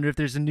month. I wonder if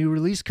there's a new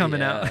release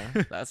coming out.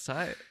 That's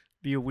tight.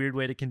 Be a weird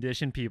way to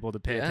condition people to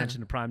pay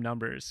attention to prime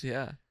numbers.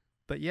 Yeah.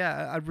 But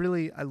yeah,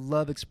 I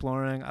love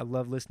exploring. I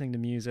love listening to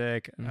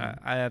music.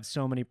 I have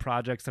so many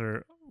projects that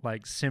are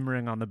like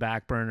simmering on the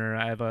back burner.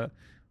 I have a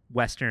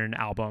Western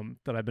album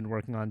that I've been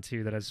working on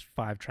too that has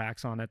 5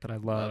 tracks on it that I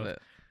love. It.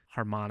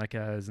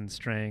 Harmonicas and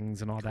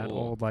strings and all that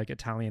old like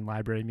Italian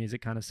library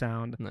music kind of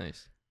sound.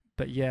 Nice.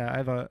 But yeah, I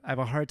have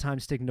a hard time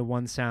sticking to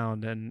one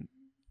sound, and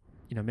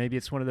maybe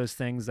it's one of those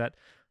things that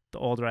the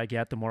older I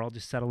get, the more I'll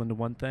just settle into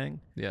one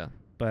thing. Yeah.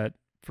 But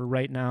for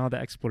right now, the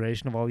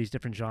exploration of all these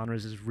different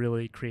genres is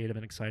really creative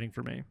and exciting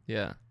for me.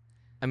 Yeah.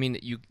 I mean,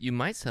 you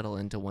might settle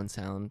into one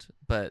sound,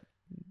 but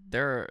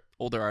there are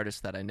older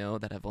artists that I know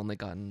that have only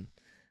gotten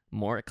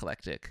more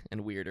eclectic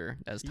and weirder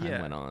as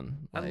time went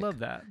on. Like, I love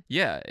that.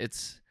 Yeah,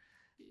 it's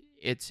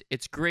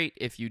great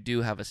if you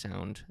do have a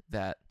sound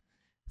that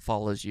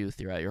follows you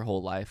throughout your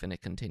whole life and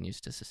it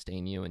continues to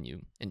sustain you and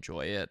you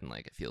enjoy it and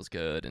like it feels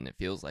good and it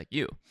feels like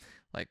you.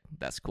 Like,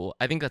 that's cool.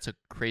 I think that's a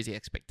crazy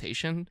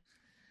expectation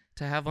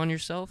to have on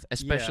yourself,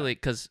 especially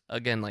because,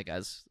 again, like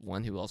as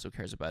one who also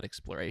cares about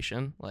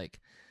exploration,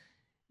 like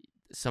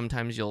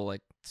sometimes you'll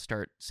like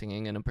start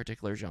singing in a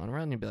particular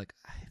genre and you'll be like,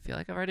 I feel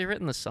like I've already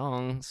written the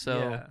song. So,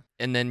 Yeah.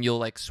 and then you'll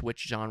like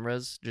switch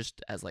genres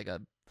just as like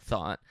a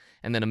thought.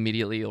 And then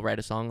immediately you'll write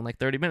a song in like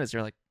 30 minutes.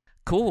 You're like,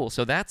 cool.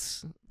 So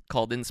that's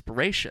called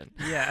inspiration.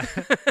 Yeah.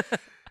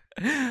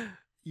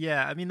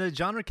 Yeah. I mean, the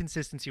genre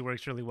consistency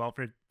works really well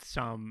for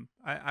some.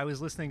 I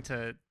was listening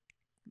to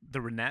the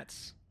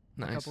Ronettes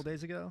a Nice. couple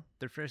days ago.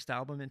 Their first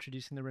album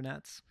introducing the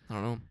Ronettes. I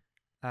don't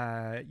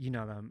know. You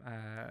know them.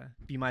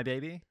 Be My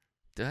Baby.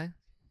 Did I?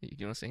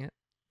 You want to sing it?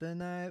 The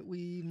night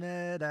we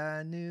met,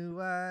 I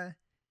knew I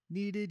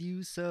needed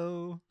you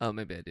so. Oh,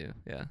 maybe I do.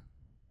 Yeah.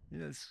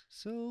 Yes.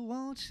 So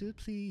won't you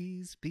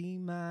please be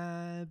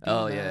my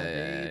Oh, my yeah,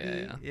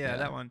 baby? yeah.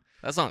 That one.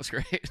 That song's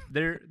great.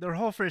 Their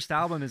whole first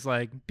album is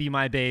like, be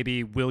my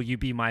baby, will you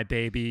be my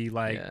baby?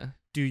 Like, Yeah.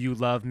 do you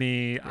love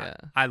me? Yeah.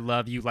 I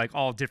love you. Like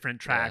all different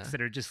tracks Yeah.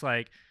 that are just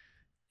like,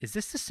 is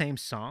this the same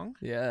song?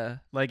 Yeah.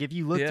 Like if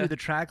you look Yeah. through the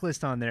track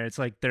list on there, it's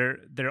like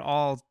they're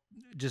all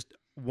just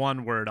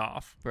one word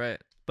off, Right.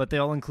 but they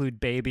all include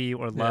baby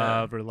or Yeah.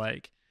 love or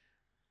like,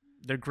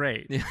 they're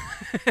great. Yeah.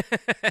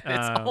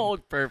 It's all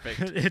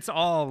perfect. It's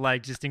all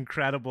like just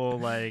incredible,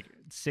 like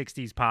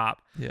 60s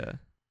pop. Yeah.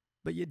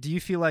 But do you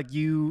feel like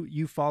you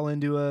fall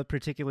into a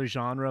particular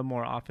genre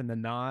more often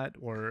than not,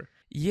 or?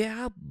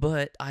 Yeah,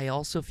 but I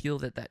also feel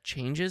that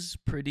changes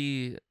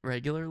pretty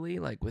regularly.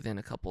 Like within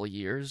a couple of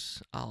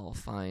years, I'll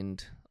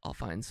find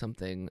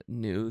something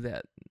new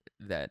that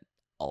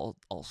I'll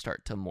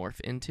start to morph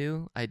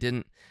into.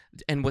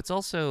 And what's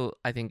also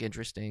I think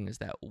interesting is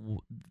that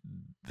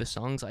the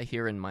songs I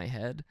hear in my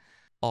head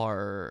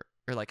or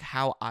like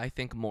how I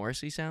think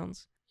Morrissey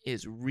sounds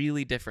is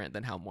really different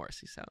than how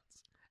Morrissey sounds.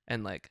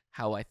 And like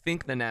how I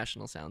think the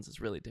National sounds is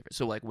really different.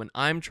 So like when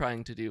I'm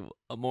trying to do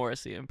a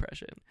Morrissey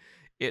impression,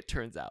 it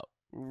turns out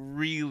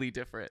really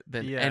different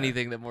than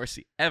anything that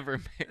Morrissey ever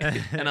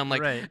made. And I'm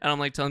like, right. and I'm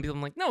like telling people,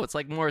 I'm like, no, it's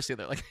like Morrissey.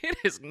 They're like, it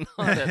is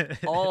not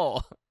at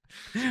all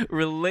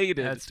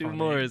related That's to funny.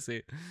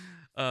 Morrissey.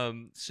 So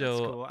That's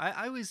cool.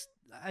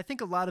 I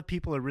think a lot of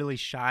people are really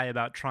shy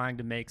about trying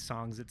to make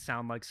songs that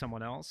sound like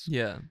someone else,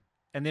 yeah,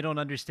 and they don't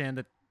understand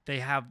that they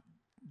have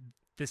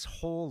this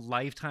whole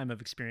lifetime of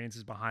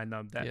experiences behind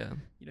them that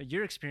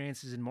your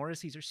experiences and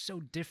Morrissey's are so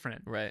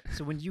different. right,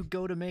 So when you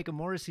go to make a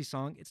Morrissey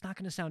song, it's not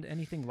going to sound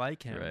anything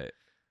like him. right,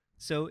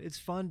 So it's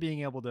fun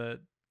being able to,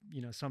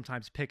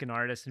 sometimes pick an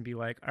artist and be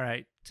like, all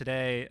right,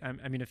 today,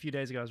 I mean, a few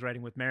days ago I was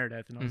writing with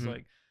Meredith and I was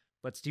like,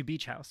 let's do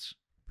Beach House.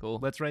 cool,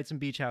 Let's write some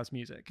Beach House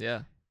music.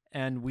 yeah,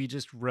 And we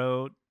just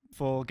wrote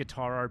full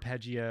guitar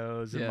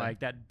arpeggios and Yeah. like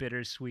that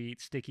bittersweet,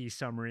 sticky,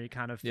 summery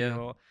kind of Yeah.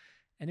 feel.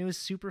 And it was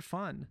super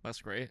fun.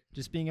 that's great.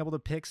 Just being able to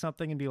pick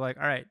something and be like,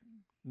 all right,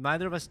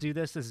 neither of us do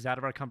this. This is out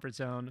of our comfort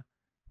zone.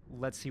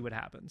 Let's see what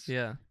happens.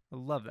 Yeah, I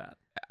love that.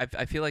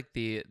 I feel like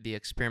the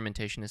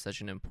experimentation is such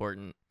an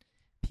important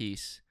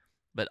piece,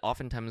 but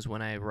oftentimes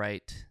when I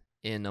write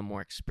in a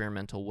more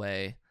experimental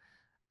way,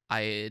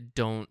 I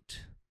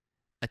don't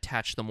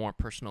attach the more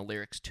personal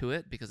lyrics to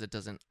it because it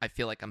doesn't. I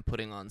feel like I'm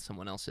putting on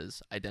someone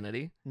else's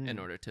identity in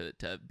order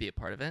to be a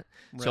part of it.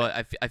 Right.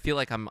 So I feel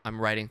like I'm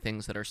writing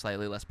things that are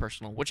slightly less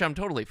personal, which I'm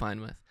totally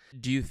fine with.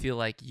 Do you feel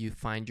like you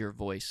find your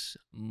voice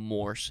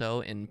more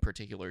so in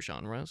particular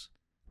genres?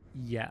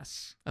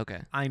 Yes.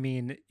 Okay. I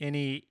mean,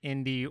 any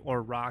indie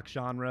or rock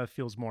genre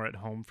feels more at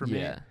home for me.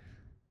 Yeah.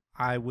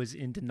 I was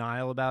in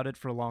denial about it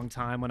for a long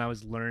time when I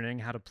was learning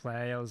how to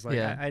play. I was like,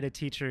 Yeah. I had a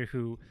teacher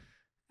who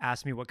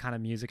asked me what kind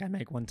of music I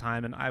make one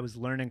time, and I was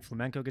learning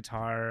flamenco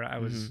guitar. I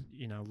was,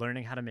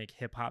 learning how to make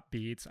hip hop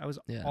beats. I was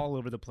all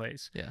over the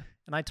place. Yeah.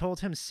 And I told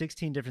him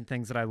 16 different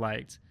things that I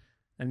liked.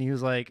 And he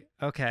was like,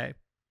 okay,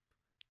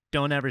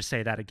 don't ever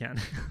say that again.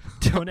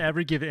 Don't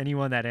ever give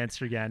anyone that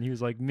answer again. He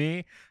was like,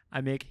 me,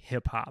 I make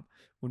hip hop.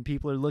 When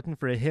people are looking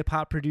for a hip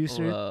hop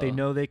producer, they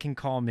know they can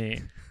call me.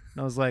 And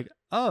I was like,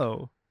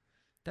 oh,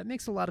 that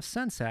makes a lot of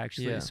sense,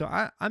 actually. Yeah. So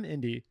I'm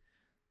indie.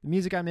 The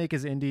music I make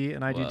is indie,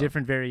 and I do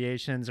different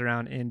variations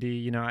around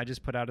indie. I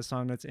just put out a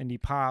song that's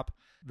indie pop.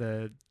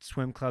 The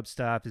Swim Club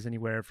stuff is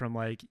anywhere from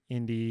like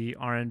indie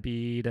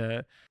R&B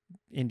to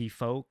indie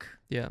folk.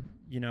 Yeah.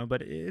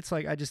 But it's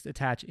like I just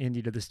attach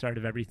indie to the start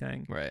of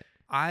everything. Right.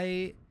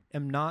 I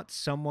am not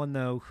someone,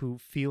 though, who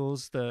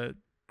feels the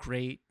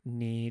great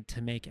need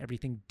to make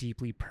everything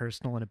deeply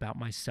personal and about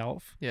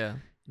myself. Yeah.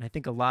 And I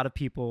think a lot of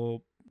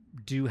people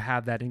do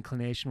have that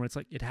inclination where it's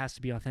like, it has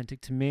to be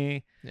authentic to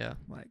me. Yeah.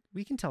 Like,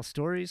 we can tell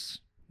stories.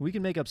 We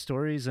can make up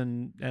stories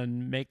and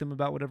make them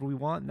about whatever we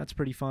want, and that's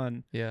pretty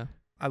fun. Yeah.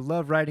 I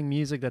love writing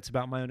music that's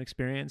about my own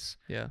experience.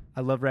 Yeah.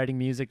 I love writing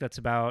music that's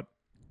about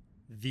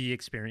the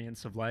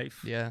experience of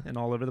life. Yeah. And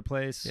all over the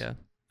place. Yeah.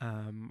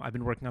 I've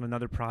been working on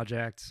another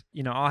project.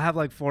 I'll have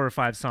like 4 or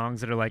 5 songs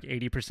that are like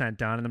 80%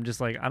 done, and I'm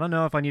just like, I don't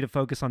know if I need to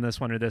focus on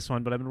this one or this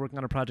one, but I've been working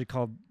on a project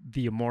called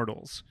The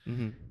Immortals.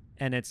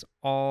 And it's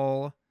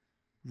all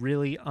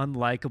really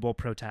unlikable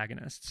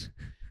protagonists.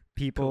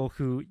 People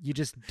who you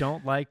just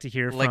don't like to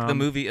hear from. Like the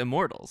movie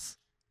Immortals.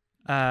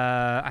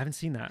 I haven't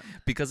seen that.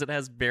 Because it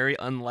has very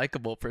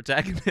unlikable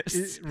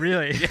protagonists.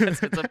 Really?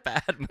 Yes, it's a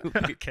bad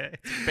movie. Okay.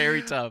 It's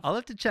very tough. I'll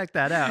have to check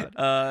that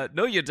out.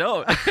 No, you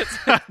don't.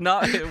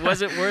 It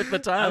wasn't worth the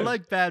time. I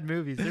like bad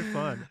movies. They're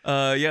fun.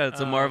 Yeah, it's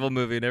a Marvel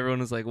movie, and everyone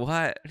was like,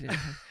 "What?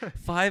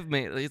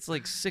 It's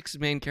like 6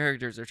 main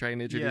characters they're trying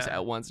to introduce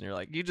at once," and you're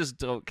like, "You just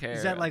don't care."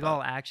 Is that like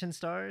all action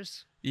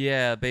stars?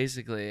 Yeah,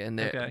 basically, and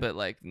Okay. but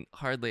like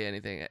hardly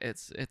anything.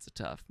 It's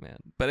tough, man.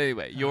 But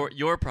anyway,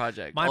 your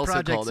project, My also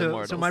project, called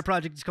Immortals. so my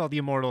project is called The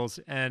Immortals,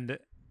 and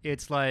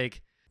it's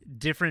like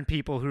different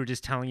people who are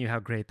just telling you how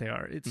great they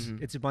are.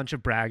 It's a bunch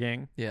of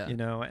bragging, Yeah.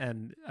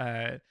 and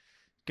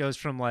goes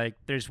from like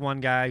there's one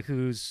guy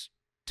who's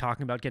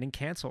talking about getting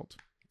canceled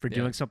for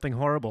doing something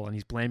horrible, and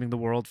he's blaming the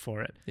world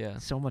for it. Yeah.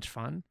 So much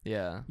fun.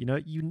 Yeah.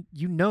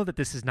 You know that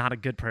this is not a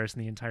good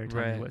person the entire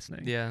time you're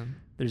listening. Yeah.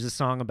 There's a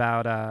song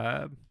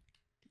about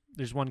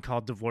there's one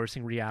called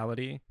Divorcing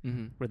Reality,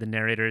 where the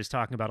narrator is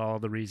talking about all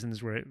the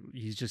reasons where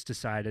he's just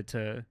decided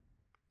to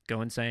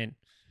go insane.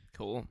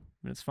 Cool.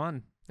 And it's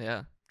fun. Yeah.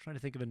 I'm trying to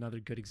think of another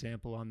good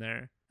example on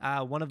there.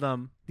 One of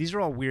them, these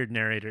are all weird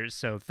narrators,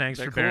 so thanks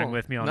for bearing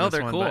with me on this one. No,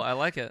 they're cool. I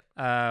like it.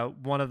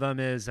 One of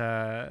them is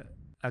a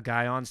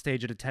guy on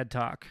stage at a TED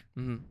Talk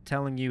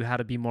telling you how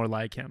to be more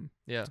like him.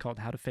 Yeah. It's called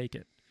How to Fake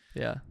It.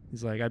 Yeah.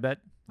 He's like, I bet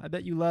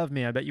you love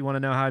me. I bet you want to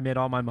know how I made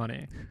all my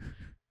money.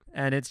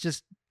 And it's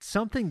just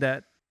something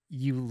that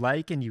you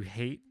like and you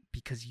hate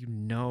because you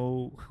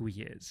know who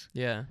he is.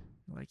 Yeah.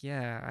 Like,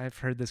 yeah, I've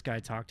heard this guy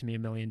talk to me a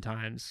million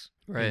times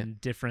right. in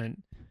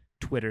different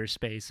Twitter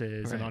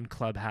spaces and on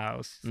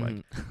Clubhouse. It's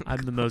like, I'm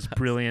the Clubhouse. most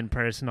brilliant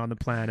person on the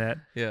planet.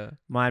 Yeah.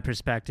 My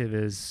perspective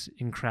is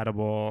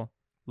incredible.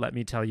 Let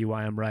me tell you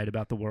why I'm right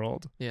about the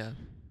world. Yeah.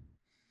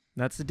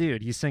 That's the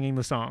dude. He's singing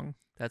the song.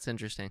 That's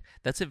interesting.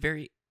 That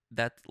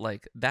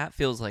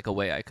feels like a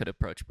way I could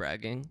approach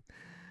bragging.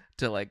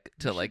 To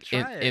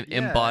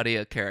embody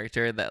a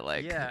character that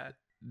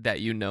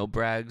that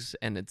brags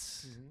and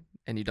it's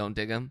and you don't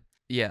dig him.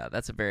 Yeah,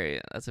 that's a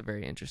very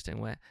interesting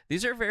way.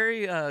 These are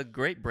very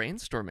great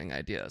brainstorming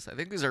ideas. I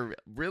think these are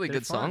really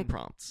good song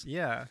prompts.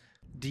 Yeah.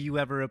 Do you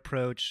ever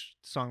approach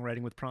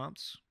songwriting with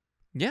prompts?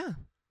 Yeah.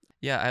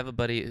 Yeah, I have a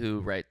buddy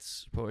who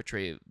writes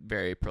poetry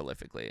very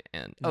prolifically,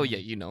 and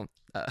Micah.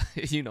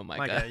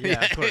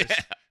 Yeah, of course.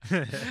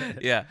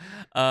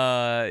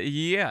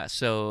 Yeah.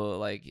 So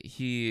like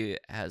he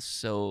has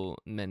so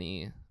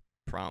many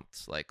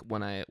prompts. Like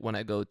when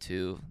I go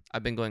to,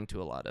 I've been going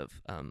to a lot of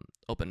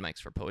open mics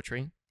for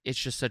poetry. It's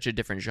just such a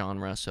different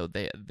genre. So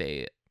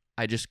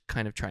I just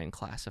kind of try and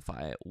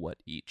classify what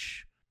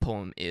each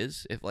poem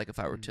is. If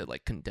I were to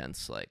like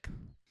condense like.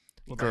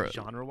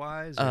 Genre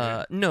wise?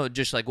 No,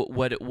 just like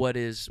what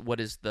is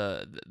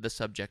the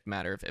subject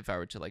matter. If I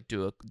were to like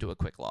do a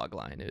quick log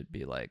line, it would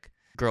be like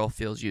girl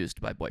feels used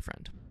by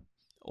boyfriend,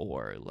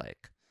 or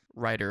like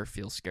writer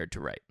feels scared to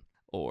write,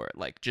 or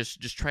like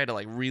just try to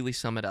like really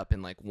sum it up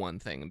in like one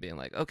thing and being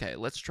like, okay,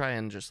 let's try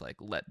and just like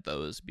let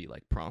those be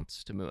like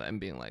prompts to move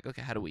and being like,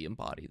 okay, how do we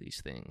embody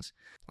these things?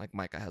 Like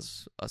Micah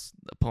has a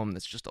poem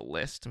that's just a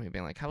list, and me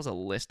being like, how's a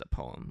list a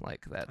poem?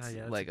 Like that's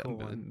like a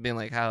cool being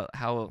like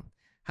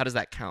how does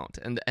that count?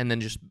 And then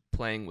just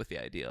playing with the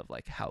idea of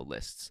like how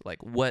lists,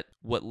 like what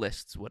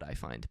lists would I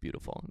find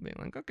beautiful? And being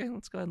like, okay,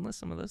 let's go ahead and list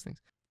some of those things.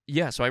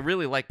 Yeah, so I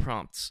really like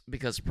prompts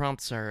because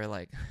prompts are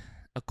like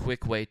a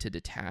quick way to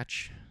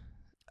detach.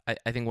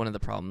 I think one of the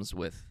problems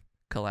with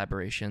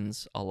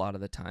collaborations a lot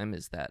of the time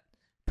is that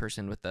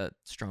person with the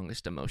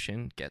strongest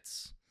emotion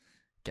gets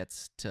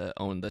to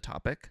own the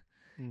topic,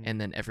 and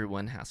then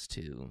everyone has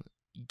to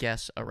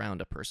guess around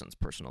a person's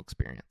personal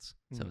experience.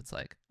 So it's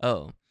like,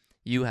 oh,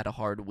 you had a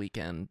hard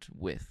weekend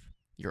with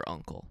your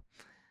uncle.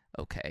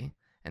 Okay.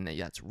 And then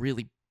that's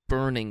really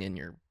burning in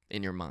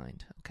your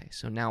mind. Okay.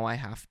 So now I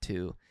have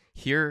to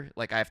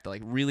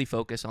really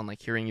focus on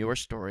like hearing your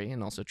story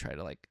and also try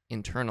to like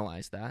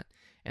internalize that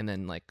and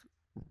then like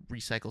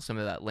recycle some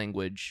of that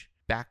language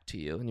back to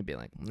you, and you'd be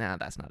like, nah,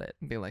 that's not it.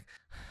 And be like,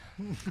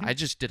 I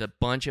just did a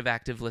bunch of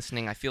active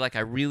listening. I feel like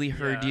I really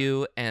heard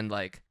you, and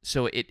like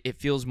so it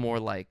feels more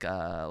like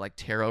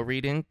tarot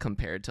reading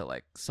compared to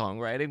like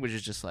songwriting, which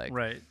is just like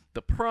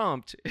the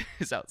prompt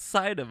is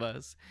outside of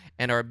us,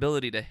 and our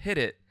ability to hit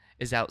it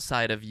is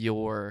outside of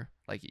your,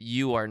 like,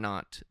 you are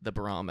not the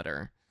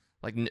barometer.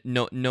 Like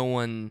no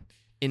one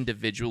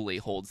individually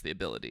holds the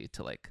ability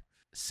to like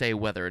say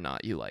whether or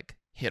not you like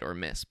hit or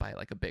miss by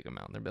like a big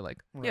amount. They'll be like,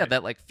 yeah,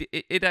 that like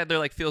it either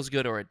like feels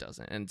good or it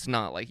doesn't, and it's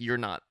not like you're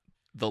not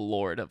the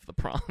lord of the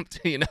prompt.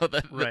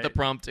 The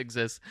prompt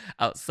exists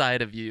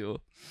outside of you,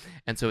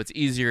 and so it's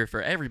easier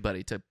for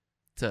everybody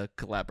to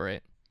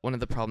collaborate. One of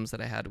the problems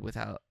that I had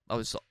I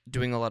was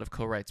doing a lot of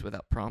co-writes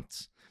without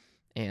prompts,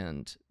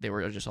 and they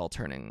were just all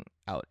turning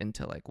out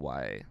into like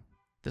why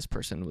this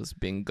person was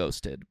being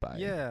ghosted by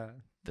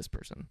this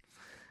person.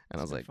 And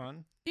I was like,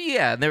 fun.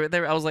 Yeah,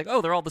 I was like,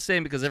 oh, they're all the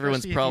same because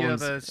everyone's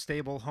problems. If you have a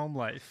stable home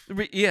life,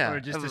 yeah, or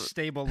just a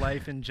stable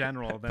life in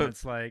general, then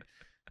it's like,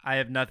 I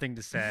have nothing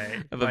to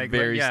say. Like,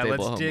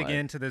 let's dig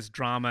into this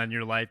drama in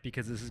your life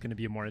because this is going to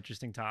be a more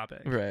interesting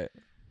topic. Right.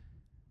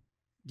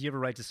 Do you ever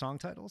write to song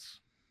titles?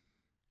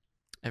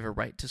 Ever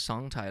write to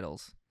song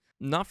titles?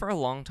 Not for a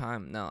long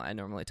time. No, I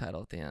normally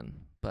title at the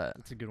end. But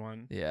That's a good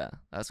one. yeah,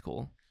 that's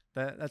cool.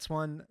 That's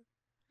one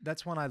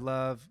I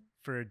love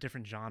for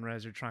different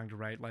genres or trying to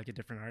write like a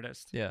different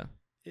artist. Yeah.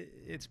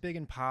 It's big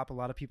in pop. A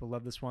lot of people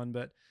love this one,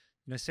 but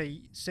say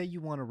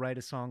you want to write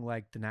a song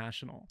like The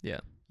National.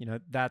 Yeah.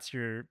 That's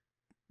your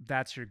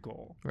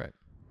goal. Right.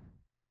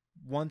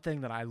 One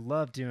thing that I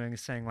love doing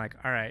is saying like,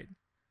 all right,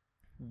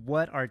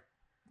 what are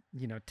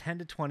 10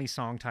 to 20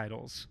 song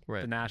titles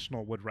right. The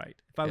National would write?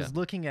 If I was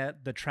looking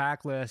at the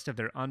track list of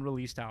their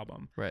unreleased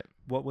album, right,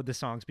 what would the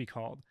songs be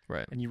called?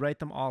 Right. And you write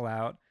them all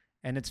out,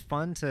 and it's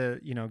fun to,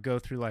 go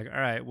through like, all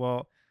right,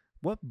 well,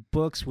 what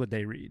books would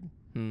they read?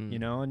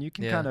 And you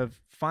can kind of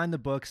find the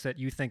books that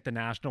you think The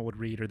National would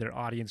read or their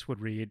audience would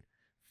read,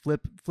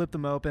 flip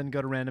them open,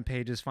 go to random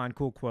pages, find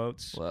cool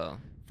quotes,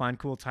 find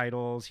cool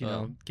titles,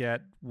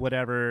 get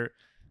whatever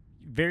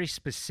very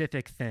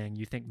specific thing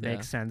you think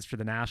makes sense for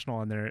The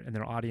National and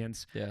their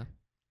audience. Yeah.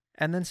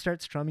 And then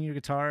start strumming your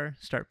guitar,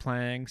 start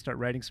playing, start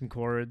writing some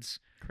chords.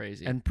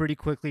 Crazy. And pretty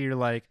quickly you're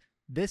like,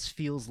 this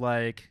feels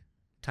like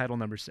title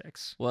number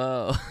 6.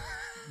 Whoa.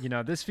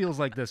 This feels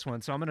like this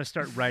one. So I'm going to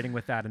start writing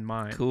with that in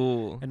mind.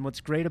 Cool. And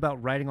what's great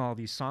about writing all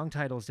these song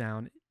titles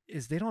down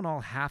is they don't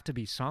all have to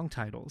be song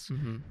titles.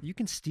 Mm-hmm. You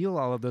can steal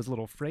all of those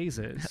little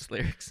phrases as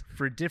lyrics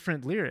for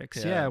different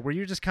lyrics. Yeah, where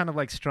you're just kind of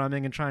like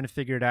strumming and trying to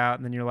figure it out.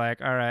 And then you're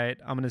like, all right,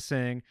 I'm going to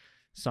sing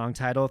song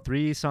title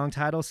 3, song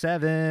title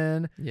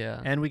 7.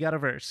 Yeah. And we got a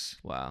verse.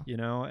 Wow.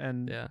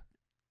 And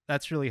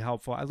that's really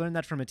helpful. I learned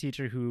that from a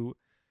teacher who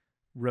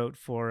wrote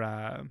for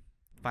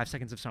 5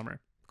 Seconds of Summer.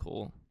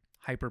 Cool.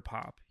 Hyper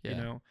pop,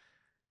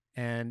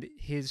 and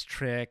his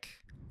trick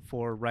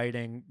for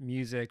writing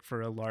music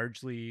for a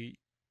largely,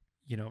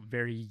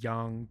 very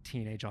young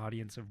teenage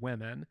audience of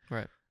women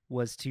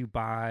was to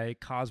buy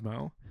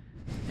Cosmo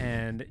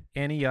and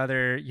any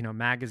other,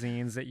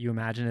 magazines that you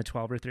imagine a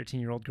 12 or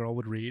 13-year-old girl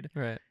would read.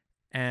 Right.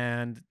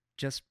 And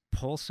just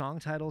pull song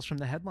titles from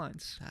the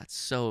headlines. That's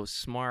so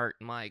smart.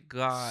 My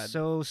God.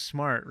 So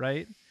smart,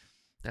 right?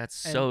 That's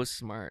so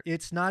smart.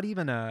 It's not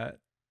even a...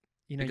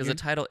 because the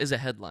title is a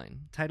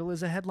headline. Title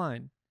is a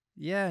headline.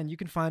 Yeah, and you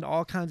can find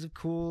all kinds of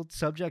cool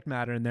subject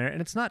matter in there,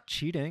 and it's not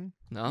cheating.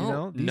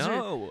 No,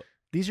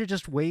 these are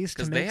just ways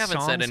to make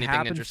songs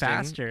happen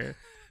faster.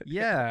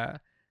 Yeah,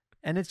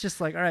 and it's just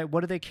like, all right,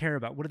 what do they care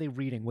about? What are they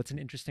reading? What's an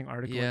interesting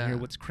article in here?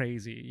 What's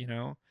crazy?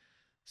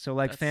 So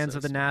like fans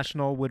of The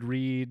National would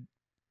read,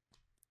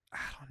 I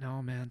don't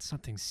know, man,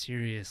 something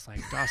serious like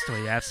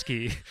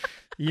Dostoevsky.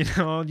 You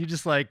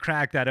just like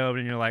crack that open,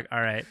 and you're like, all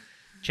right,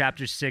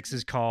 chapter 6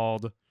 is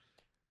called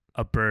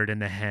A Bird in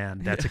the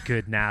Hand. That's a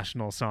good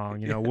National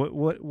song,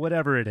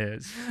 whatever it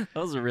is.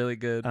 That was a really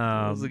good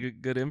that was a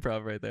good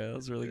improv right there. That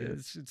was really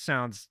good. It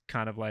sounds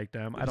kind of like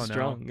them. I don't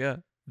know. Yeah.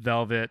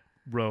 Velvet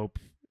rope.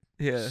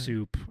 Yeah.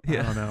 Soup. I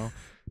don't know.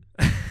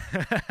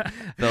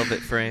 Velvet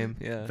Frame.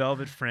 Yeah.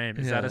 Velvet Frame.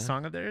 Is that a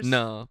song of theirs?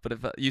 No, but if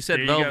you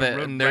said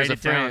Velvet and there's a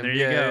frame. There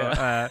you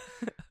go.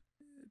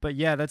 But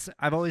yeah,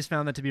 I've always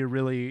found that to be a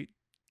really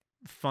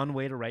fun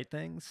way to write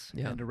things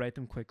and to write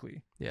them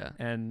quickly. Yeah.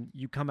 And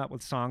you come out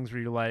with songs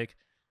where you're like,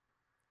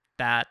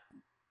 that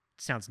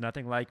sounds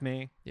nothing like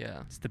me.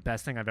 Yeah. It's the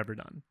best thing I've ever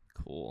done.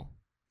 Cool.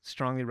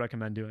 Strongly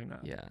recommend doing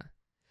that. Yeah.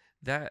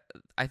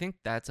 I think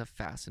that's a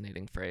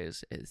fascinating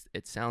phrase. Is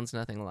it sounds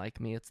nothing like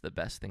me. It's the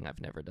best thing I've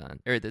never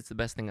done. Or it's the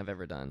best thing I've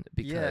ever done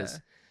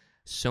because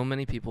so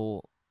many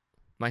people,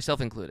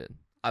 myself included,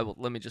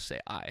 let me just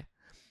say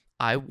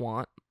I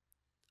want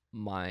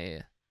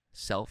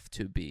myself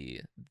to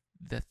be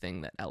the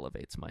thing that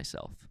elevates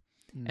myself.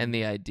 And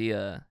the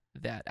idea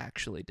that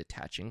actually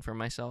detaching from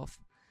myself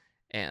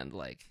and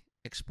like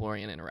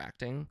exploring and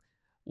interacting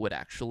would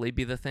actually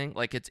be the thing.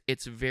 Like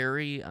it's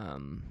very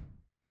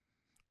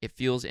it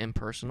feels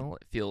impersonal.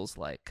 It feels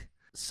like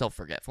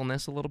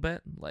self-forgetfulness a little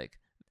bit. Like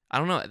I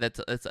don't know,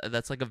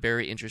 that's like a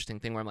very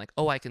interesting thing where I'm like,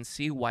 "Oh, I can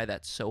see why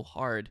that's so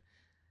hard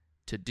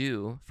to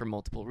do for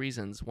multiple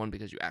reasons. One,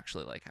 because you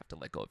actually like have to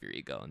let go of your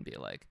ego and be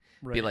like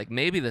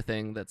maybe the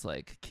thing that's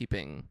like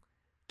keeping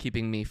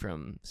me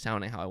from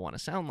sounding how I want to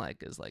sound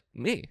like is like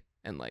me,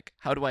 and like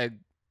how do I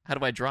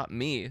drop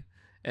me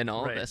and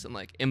all of this, and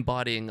like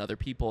embodying other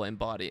people,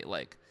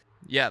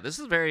 this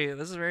is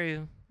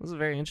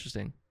very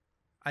interesting.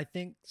 I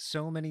think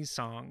so many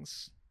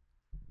songs,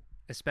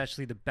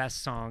 especially the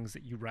best songs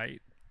that you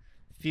write,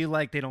 feel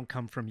like they don't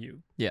come from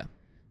you. Yeah.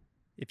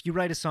 If you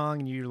write a song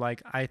and you're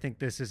like, I think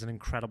this is an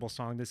incredible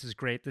song, this is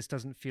great, this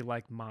doesn't feel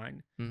like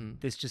mine. Mm-hmm.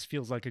 This just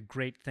feels like a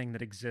great thing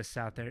that exists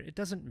out there. It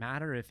doesn't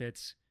matter if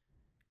it's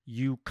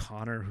you,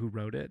 Connor, who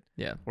wrote it.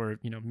 Yeah. Or,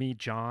 me,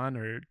 John,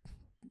 or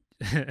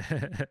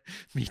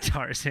me,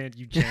 Tarzan,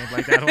 you, Jane,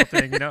 like that whole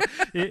thing,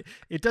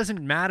 It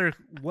doesn't matter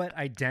what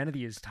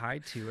identity is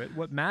tied to it.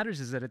 What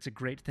matters is that it's a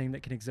great thing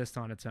that can exist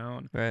on its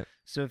own. Right.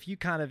 So if you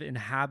kind of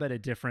inhabit a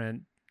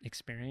different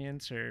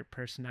experience or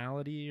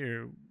personality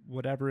or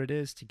whatever it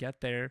is to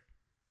get there,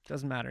 it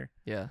doesn't matter.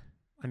 Yeah.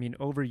 I mean,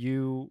 Over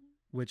You,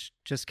 which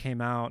just came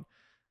out,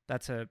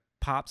 that's a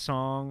pop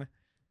song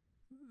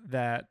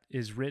that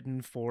is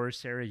written for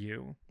Sarah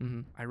Yu.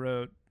 Mm-hmm. I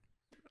wrote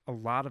a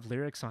lot of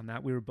lyrics on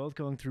that. We were both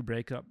going through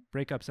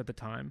breakups at the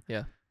time.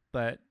 Yeah.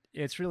 But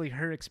it's really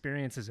her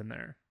experiences in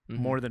there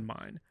Mm-hmm. more than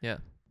mine. Yeah.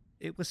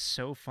 It was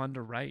so fun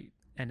to write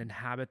and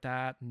inhabit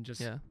that and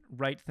just Yeah.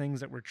 write things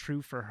that were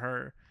true for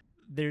her.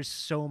 There's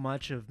so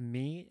much of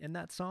me in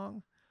that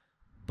song,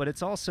 but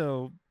it's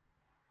also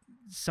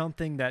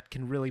something that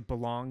can really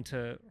belong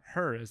to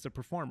her as the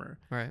performer.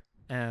 Right.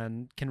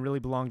 And can really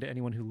belong to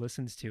anyone who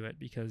listens to it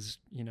because,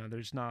 you know,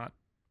 there's not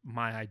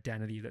my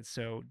identity that's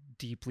so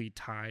deeply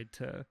tied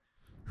to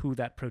who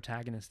that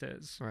protagonist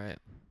is. Right.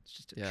 It's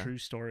just a true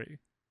story.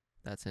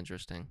 That's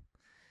interesting.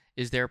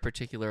 Is there a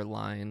particular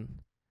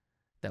line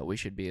that we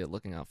should be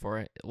looking out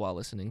for while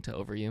listening to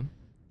Over You?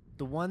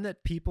 The one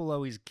that people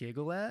always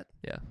giggle at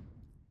Yeah.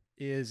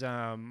 is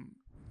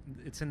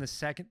it's in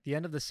the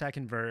end of the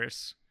second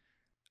verse,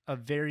 a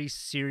very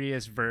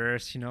serious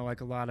verse, you know,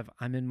 like a lot of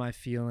I'm in my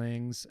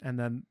feelings, and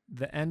then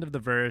the end of the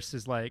verse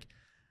is like,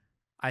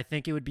 I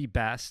think it would be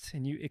best,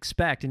 and you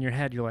expect in your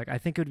head, you're like, I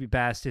think it would be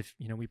best if,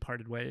 you know, we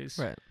parted ways.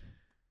 Right.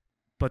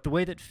 But the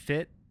way that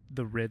fit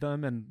the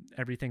rhythm and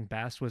everything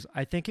best was,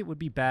 I think it would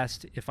be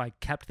best if I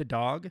kept the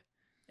dog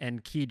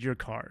and keyed your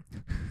car.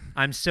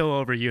 I'm so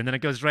over you. And then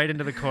it goes right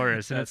into the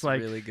chorus. And That's it's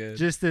like really good.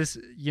 Just this,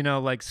 you know,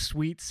 like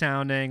sweet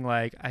sounding,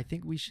 like, I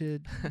think we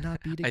should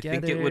not be together. I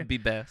think it would be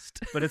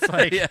best. But it's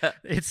like, yeah.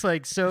 it's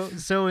like so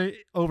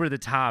over the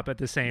top at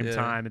the same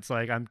time. It's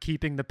like, I'm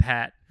keeping the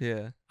pet.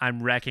 Yeah.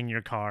 I'm wrecking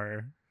your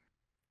car.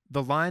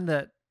 The line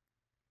that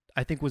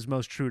I think was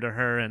most true to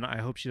her, and I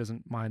hope she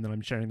doesn't mind that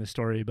I'm sharing this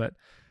story, but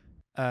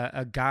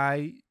a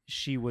guy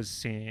she was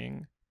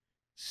seeing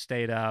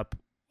stayed up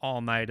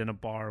all night in a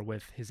bar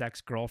with his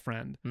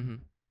ex-girlfriend, mm-hmm.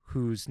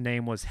 whose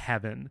name was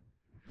Heaven.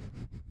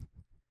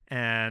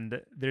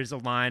 And there's a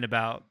line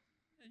about,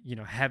 you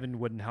know, heaven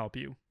wouldn't help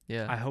you.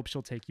 Yeah. I hope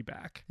she'll take you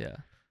back. Yeah.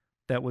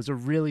 That was a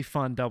really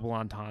fun double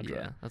entendre.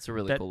 Yeah, that's a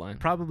really cool line.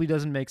 Probably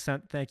doesn't make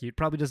sense. Thank you. It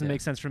probably doesn't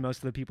make sense for most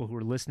of the people who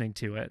are listening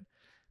to it.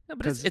 No,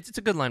 but it's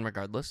a good line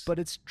regardless. But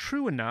it's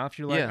true enough.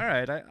 You're like, all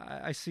right,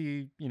 I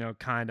see, you know,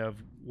 kind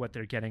of what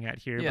they're getting at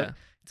here. Yeah. But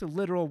it's a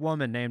literal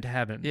woman named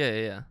Heaven.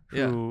 Yeah.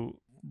 Who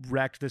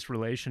wrecked this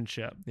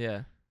relationship.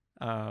 Yeah.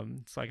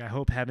 It's like, I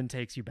hope heaven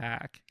takes you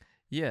back.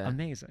 Yeah.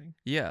 Amazing.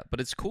 Yeah, but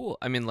it's cool.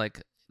 I mean,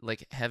 like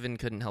heaven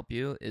couldn't help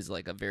you is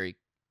like a very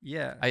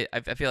I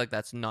feel like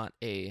that's not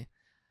a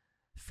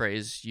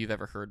phrase you've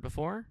ever heard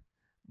before,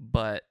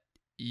 but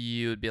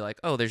you'd be like,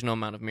 oh, there's no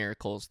amount of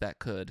miracles that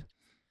could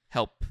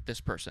help this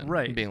person.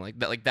 Right. Being like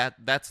that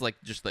that's like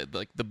just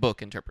like the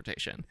book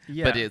interpretation.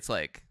 Yeah. But it's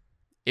like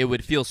it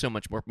would feel so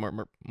much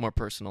more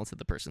personal to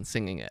the person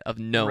singing it, of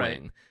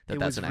knowing that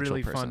that's an actual person.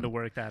 It was really fun to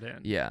work that in.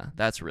 Yeah,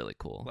 that's really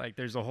cool. Like,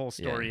 there's a whole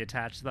story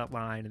attached to that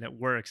line, and it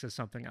works as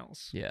something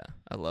else. Yeah,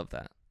 I love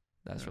that.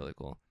 That's really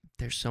cool.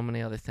 There's so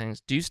many other things.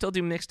 Do you still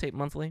do mixtape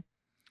monthly?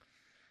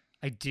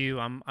 I do.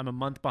 I'm a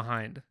month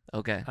behind.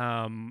 Okay.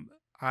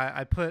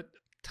 I put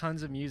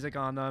tons of music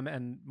on them,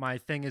 and my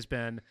thing has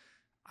been,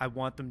 I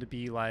want them to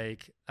be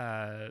like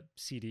a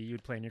CD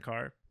you'd play in your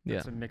car.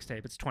 It's a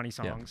mixtape. It's 20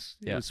 songs.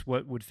 Yeah. It's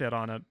what would fit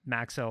on a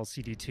Maxell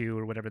CD2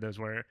 or whatever those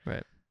were.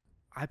 Right.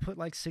 I put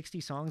like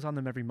 60 songs on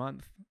them every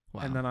month.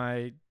 Wow. And then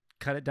I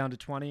cut it down to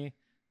 20,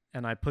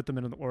 and I put them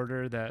in an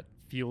order that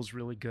feels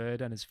really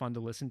good and is fun to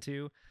listen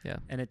to. Yeah.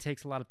 And it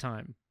takes a lot of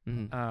time.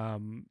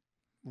 Mm-hmm.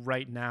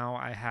 Right now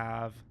I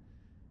have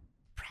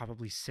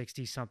probably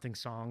 60 something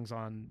songs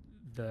on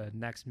the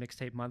next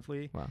mixtape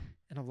monthly. Wow.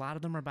 And a lot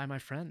of them are by my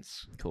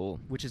friends. Cool.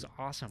 Which is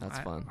awesome. That's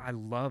fun. I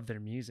love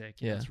their music.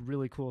 Yeah. It's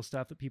really cool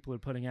stuff that people are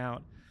putting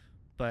out,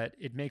 but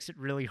it makes it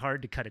really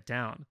hard to cut it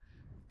down.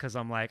 Because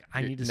I'm like,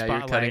 I need to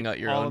spotlight cutting out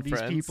your all own of these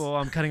friends. people.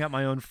 I'm cutting out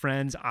my own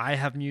friends. I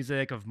have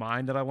music of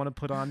mine that I want to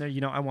put on there.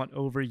 You know, I want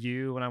Over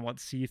You and I want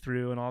See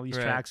Through and all these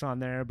tracks on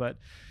there. But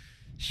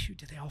shoot,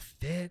 do they all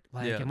fit?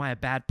 Like, am I a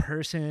bad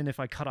person if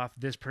I cut off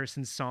this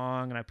person's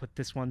song and I put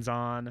this one's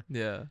on?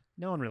 Yeah.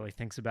 No one really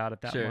thinks about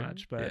it that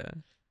much, but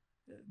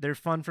they're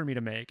fun for me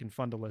to make and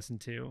fun to listen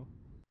to.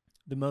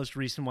 The most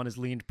recent one has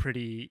leaned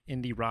pretty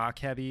indie rock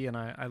heavy, and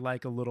I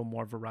like a little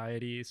more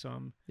variety, so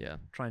I'm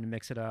trying to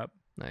mix it up.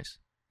 Nice.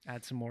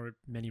 Add some more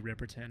Minnie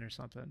Riperton or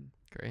something.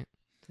 Great.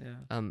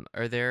 Yeah.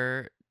 Are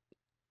there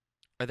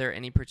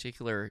any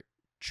particular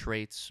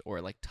traits or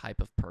like type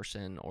of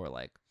person or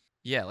like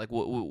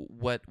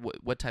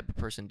what type of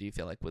person do you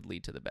feel like would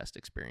lead to the best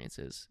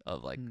experiences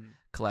of like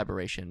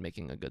collaboration,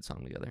 making a good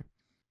song together?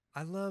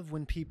 I love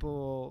when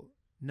people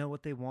know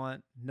what they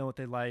want, know what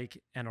they like,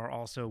 and are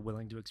also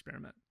willing to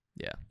experiment.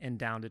 Yeah. And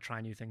down to try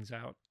new things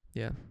out.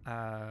 Yeah.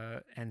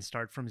 And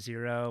start from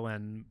zero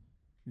and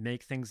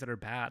make things that are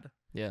bad.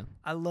 Yeah.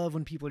 I love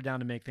when people are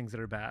down to make things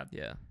that are bad.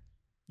 Yeah.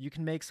 You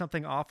can make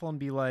something awful and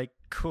be like,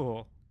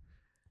 cool,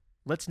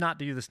 let's not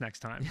do this next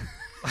time.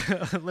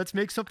 Let's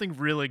make something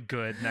really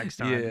good next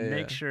time.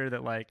 Make sure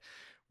that like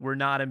we're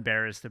not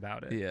embarrassed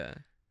about it. Yeah.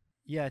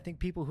 Yeah, I think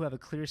people who have a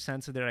clear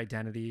sense of their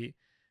identity,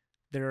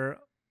 there are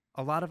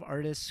a lot of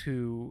artists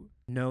who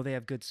know they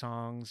have good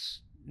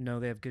songs,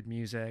 know they have good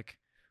music,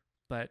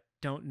 but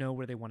don't know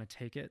where they want to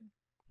take it.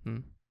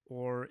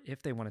 or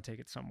if they want to take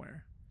it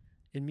somewhere.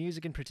 In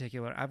music in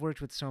particular, I've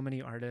worked with so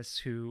many artists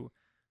who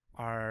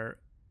are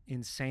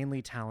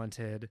insanely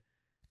talented,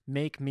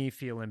 make me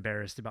feel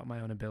embarrassed about my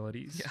own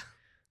abilities. Yeah.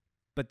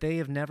 But they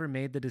have never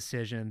made the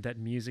decision that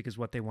music is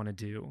what they want to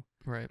do.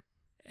 Right.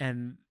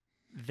 And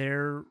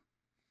they're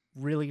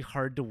really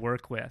hard to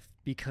work with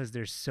because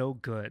they're so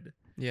good.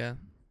 Yeah.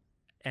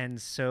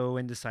 And so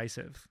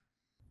indecisive.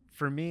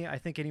 For me, I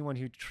think anyone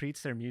who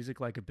treats their music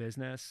like a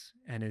business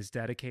and is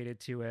dedicated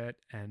to it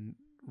and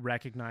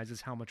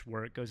recognizes how much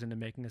work goes into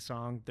making a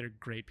song, they're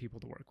great people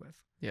to work with.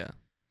 Yeah.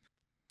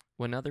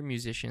 When other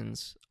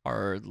musicians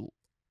are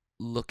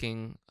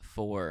looking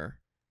for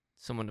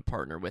someone to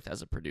partner with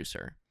as a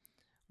producer,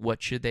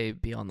 what should they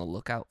be on the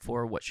lookout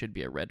for? What should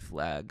be a red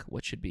flag?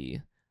 What should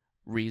be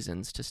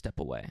reasons to step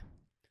away?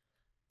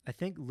 I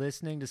think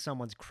listening to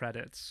someone's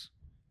credits,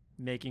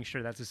 making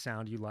sure that's a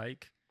sound you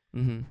like,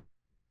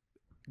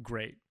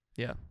 great.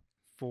 Yeah.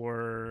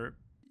 For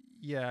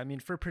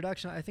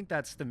production, I think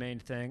that's the main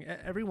thing.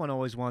 Everyone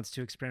always wants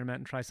to experiment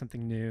and try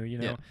something new. You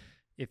know, Yeah.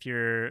 If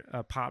you're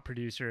a pop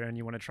producer and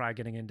you want to try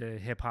getting into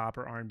hip hop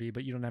or R&B,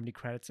 but you don't have any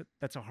credits,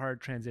 that's a hard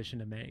transition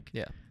to make.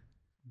 Yeah.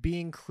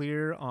 Being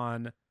clear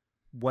on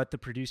what the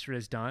producer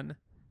has done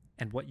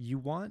and what you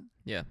want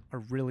are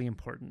really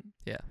important.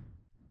 Yeah.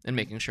 And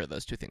making sure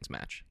those two things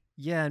match.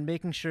 Yeah, and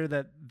making sure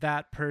that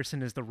that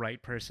person is the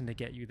right person to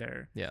get you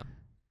there. Yeah.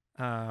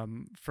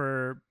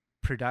 For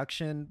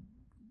production,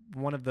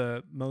 one of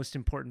the most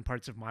important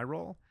parts of my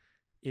role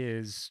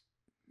is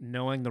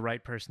knowing the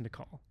right person to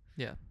call.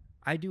 Yeah.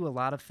 I do a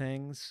lot of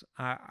things.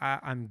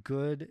 I'm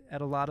good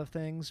at a lot of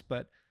things,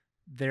 but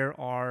there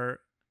are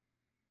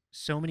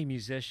so many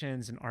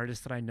musicians and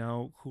artists that I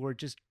know who are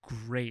just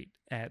great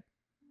at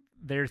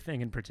their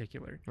thing in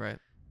particular. Right.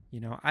 You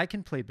know, I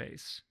can play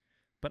bass,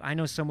 but I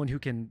know someone who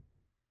can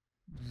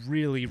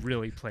really,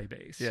 really play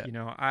bass. Yeah. You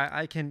know,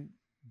 I can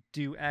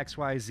do X,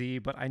 Y, Z,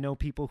 but I know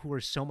people who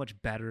are so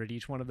much better at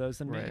each one of those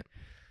than me.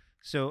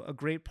 So a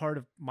great part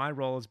of my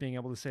role is being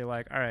able to say,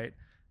 like, all right,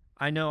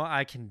 I know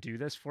I can do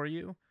this for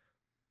you,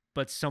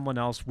 but someone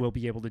else will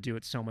be able to do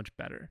it so much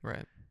better.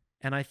 Right.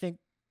 And I think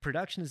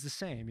production is the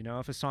same. You know,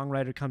 if a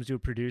songwriter comes to a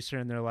producer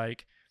and they're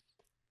like,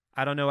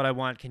 I don't know what I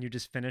want, can you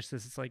just finish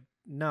this? It's like,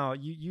 no,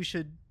 you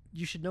should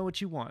know what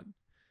you want.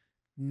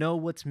 Know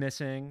what's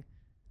missing.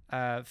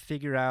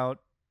 Figure out,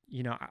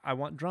 you know, I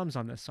want drums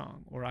on this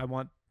song, or I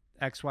want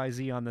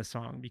XYZ on this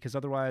song, because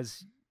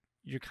otherwise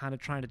you're kind of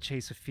trying to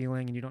chase a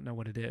feeling and you don't know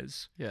what it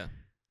is. Yeah.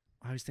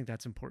 I always think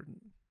that's important.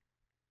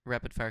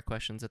 Rapid fire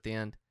questions at the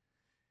end.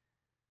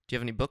 Do you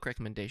have any book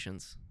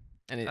recommendations?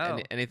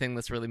 Anything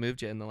that's really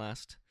moved you in the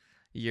last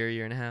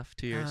year and a half,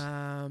 2 years?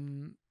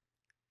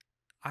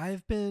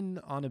 I've been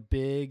on a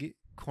big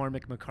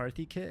Cormac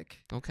McCarthy kick.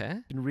 Okay.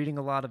 Been reading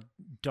a lot of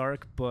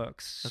dark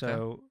books. Okay.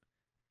 So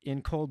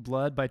In Cold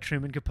Blood by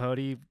Truman Capote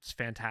was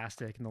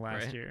fantastic in the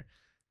last year.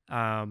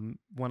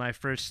 When I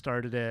first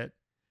started it,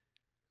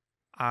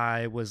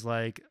 I was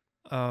like,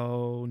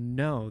 oh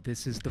no,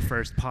 this is the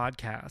first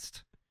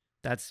podcast.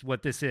 That's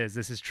what this is.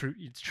 This is true.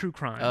 It's true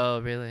crime. Oh,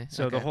 really?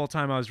 So okay. The whole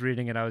time I was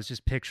reading it, I was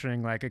just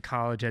picturing like a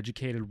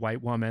college-educated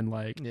white woman,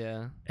 like,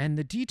 and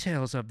the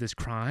details of this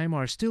crime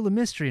are still a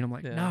mystery. And I'm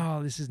like,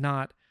 no, this is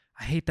not.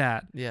 I hate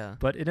that. Yeah.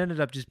 But it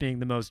ended up just being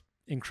the most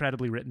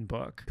incredibly written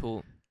book.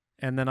 Cool.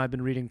 And then I've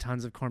been reading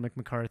tons of Cormac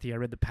McCarthy. I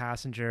read The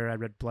Passenger. I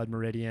read Blood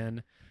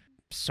Meridian.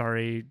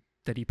 Sorry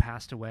that he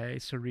passed away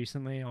so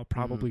recently. I'll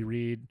probably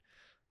read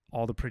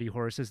All the Pretty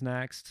Horses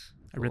next.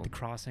 I read The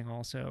Crossing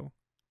also.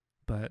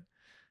 But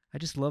I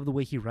just love the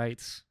way he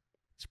writes.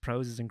 His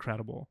prose is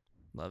incredible.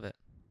 Love it.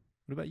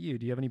 What about you?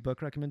 Do you have any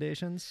book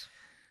recommendations?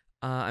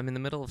 I'm in the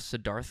middle of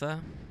Siddhartha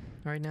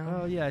right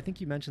now. Oh, yeah. I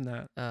think you mentioned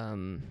that.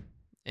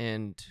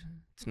 And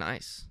it's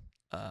nice.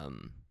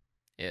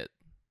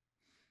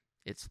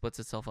 It splits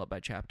itself up by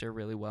chapter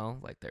really well.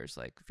 Like there's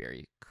like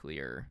very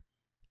clear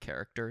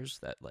characters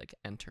that like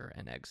enter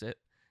and exit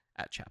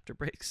at chapter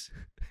breaks.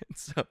 And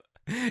so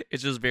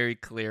it's just very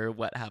clear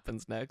what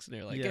happens next. And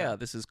you're like, yeah,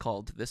 this is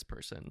called this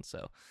person.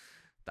 So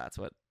that's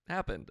what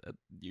happened.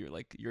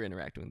 You're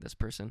interacting with this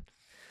person.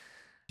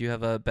 Do you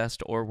have a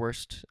best or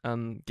worst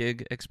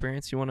gig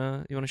experience you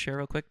wanna share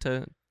real quick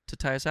to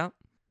tie us out?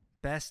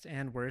 Best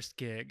and worst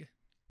gig.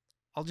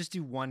 I'll just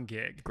do one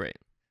gig. Great.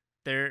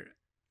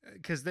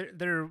 Because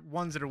there are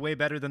ones that are way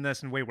better than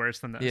this and way worse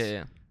than this.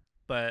 Yeah.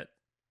 But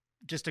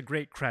just a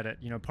great credit.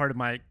 You know, part of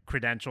my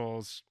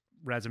credentials,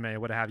 resume,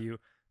 what have you.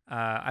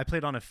 I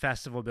played on a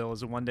festival bill. It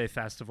was a one-day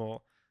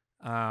festival.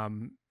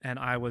 And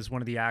I was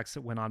one of the acts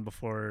that went on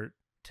before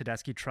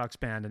Tedeschi Trucks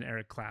Band and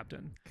Eric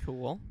Clapton.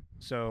 Cool.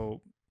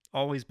 So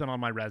always been on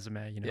my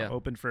resume, you know,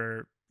 open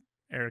for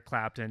Eric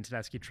Clapton,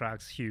 Tedeschi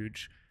Trucks,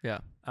 huge. Yeah.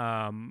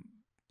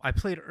 I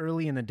played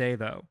early in the day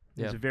though.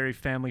 It was a very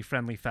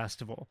family-friendly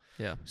festival.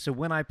 Yeah. So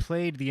when I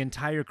played, the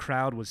entire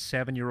crowd was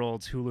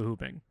 7-year-olds hula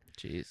hooping.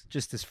 Jeez.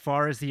 Just as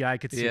far as the eye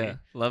could see. Yeah,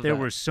 love there that.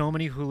 were so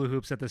many hula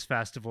hoops at this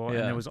festival,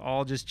 and it was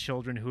all just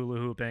children hula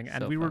hooping.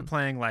 And we were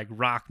playing like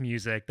rock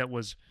music that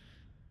was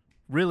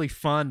really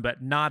fun,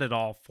 but not at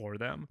all for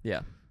them.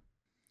 Yeah.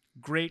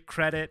 great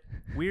credit,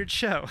 weird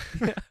show.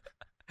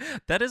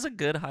 That is a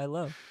good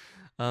high-low.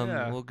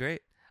 Yeah. Well,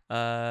 great.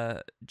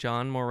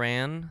 John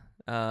Moran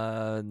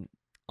on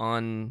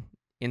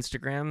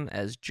Instagram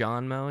as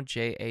Jawnmo,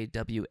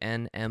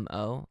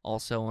 Jawnmo,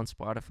 also on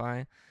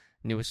Spotify.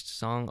 Newest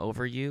song,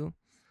 Over You.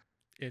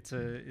 It's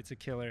a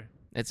killer.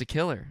 It's a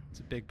killer. It's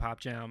a big pop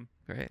jam.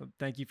 Great. So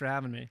thank you for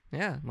having me.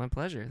 Yeah, my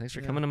pleasure. Thanks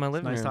for coming to my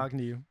living room. Nice talking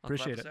to you.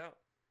 Appreciate it.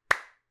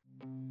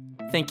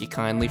 Thank you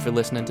kindly for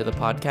listening to the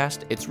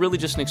podcast. It's really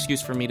just an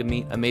excuse for me to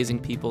meet amazing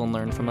people and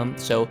learn from them.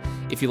 So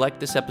if you liked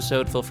this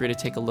episode, feel free to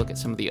take a look at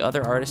some of the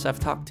other artists I've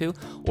talked to,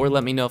 or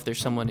let me know if there's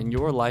someone in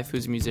your life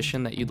who's a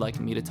musician that you'd like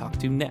me to talk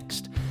to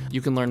next.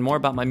 You can learn more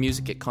about my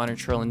music at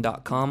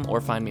connorchurland.com or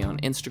find me on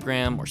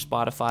Instagram or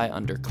Spotify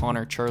under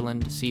Connor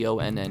Churland,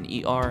 ConnerCherland.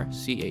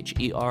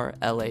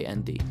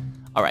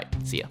 All right,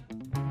 see ya.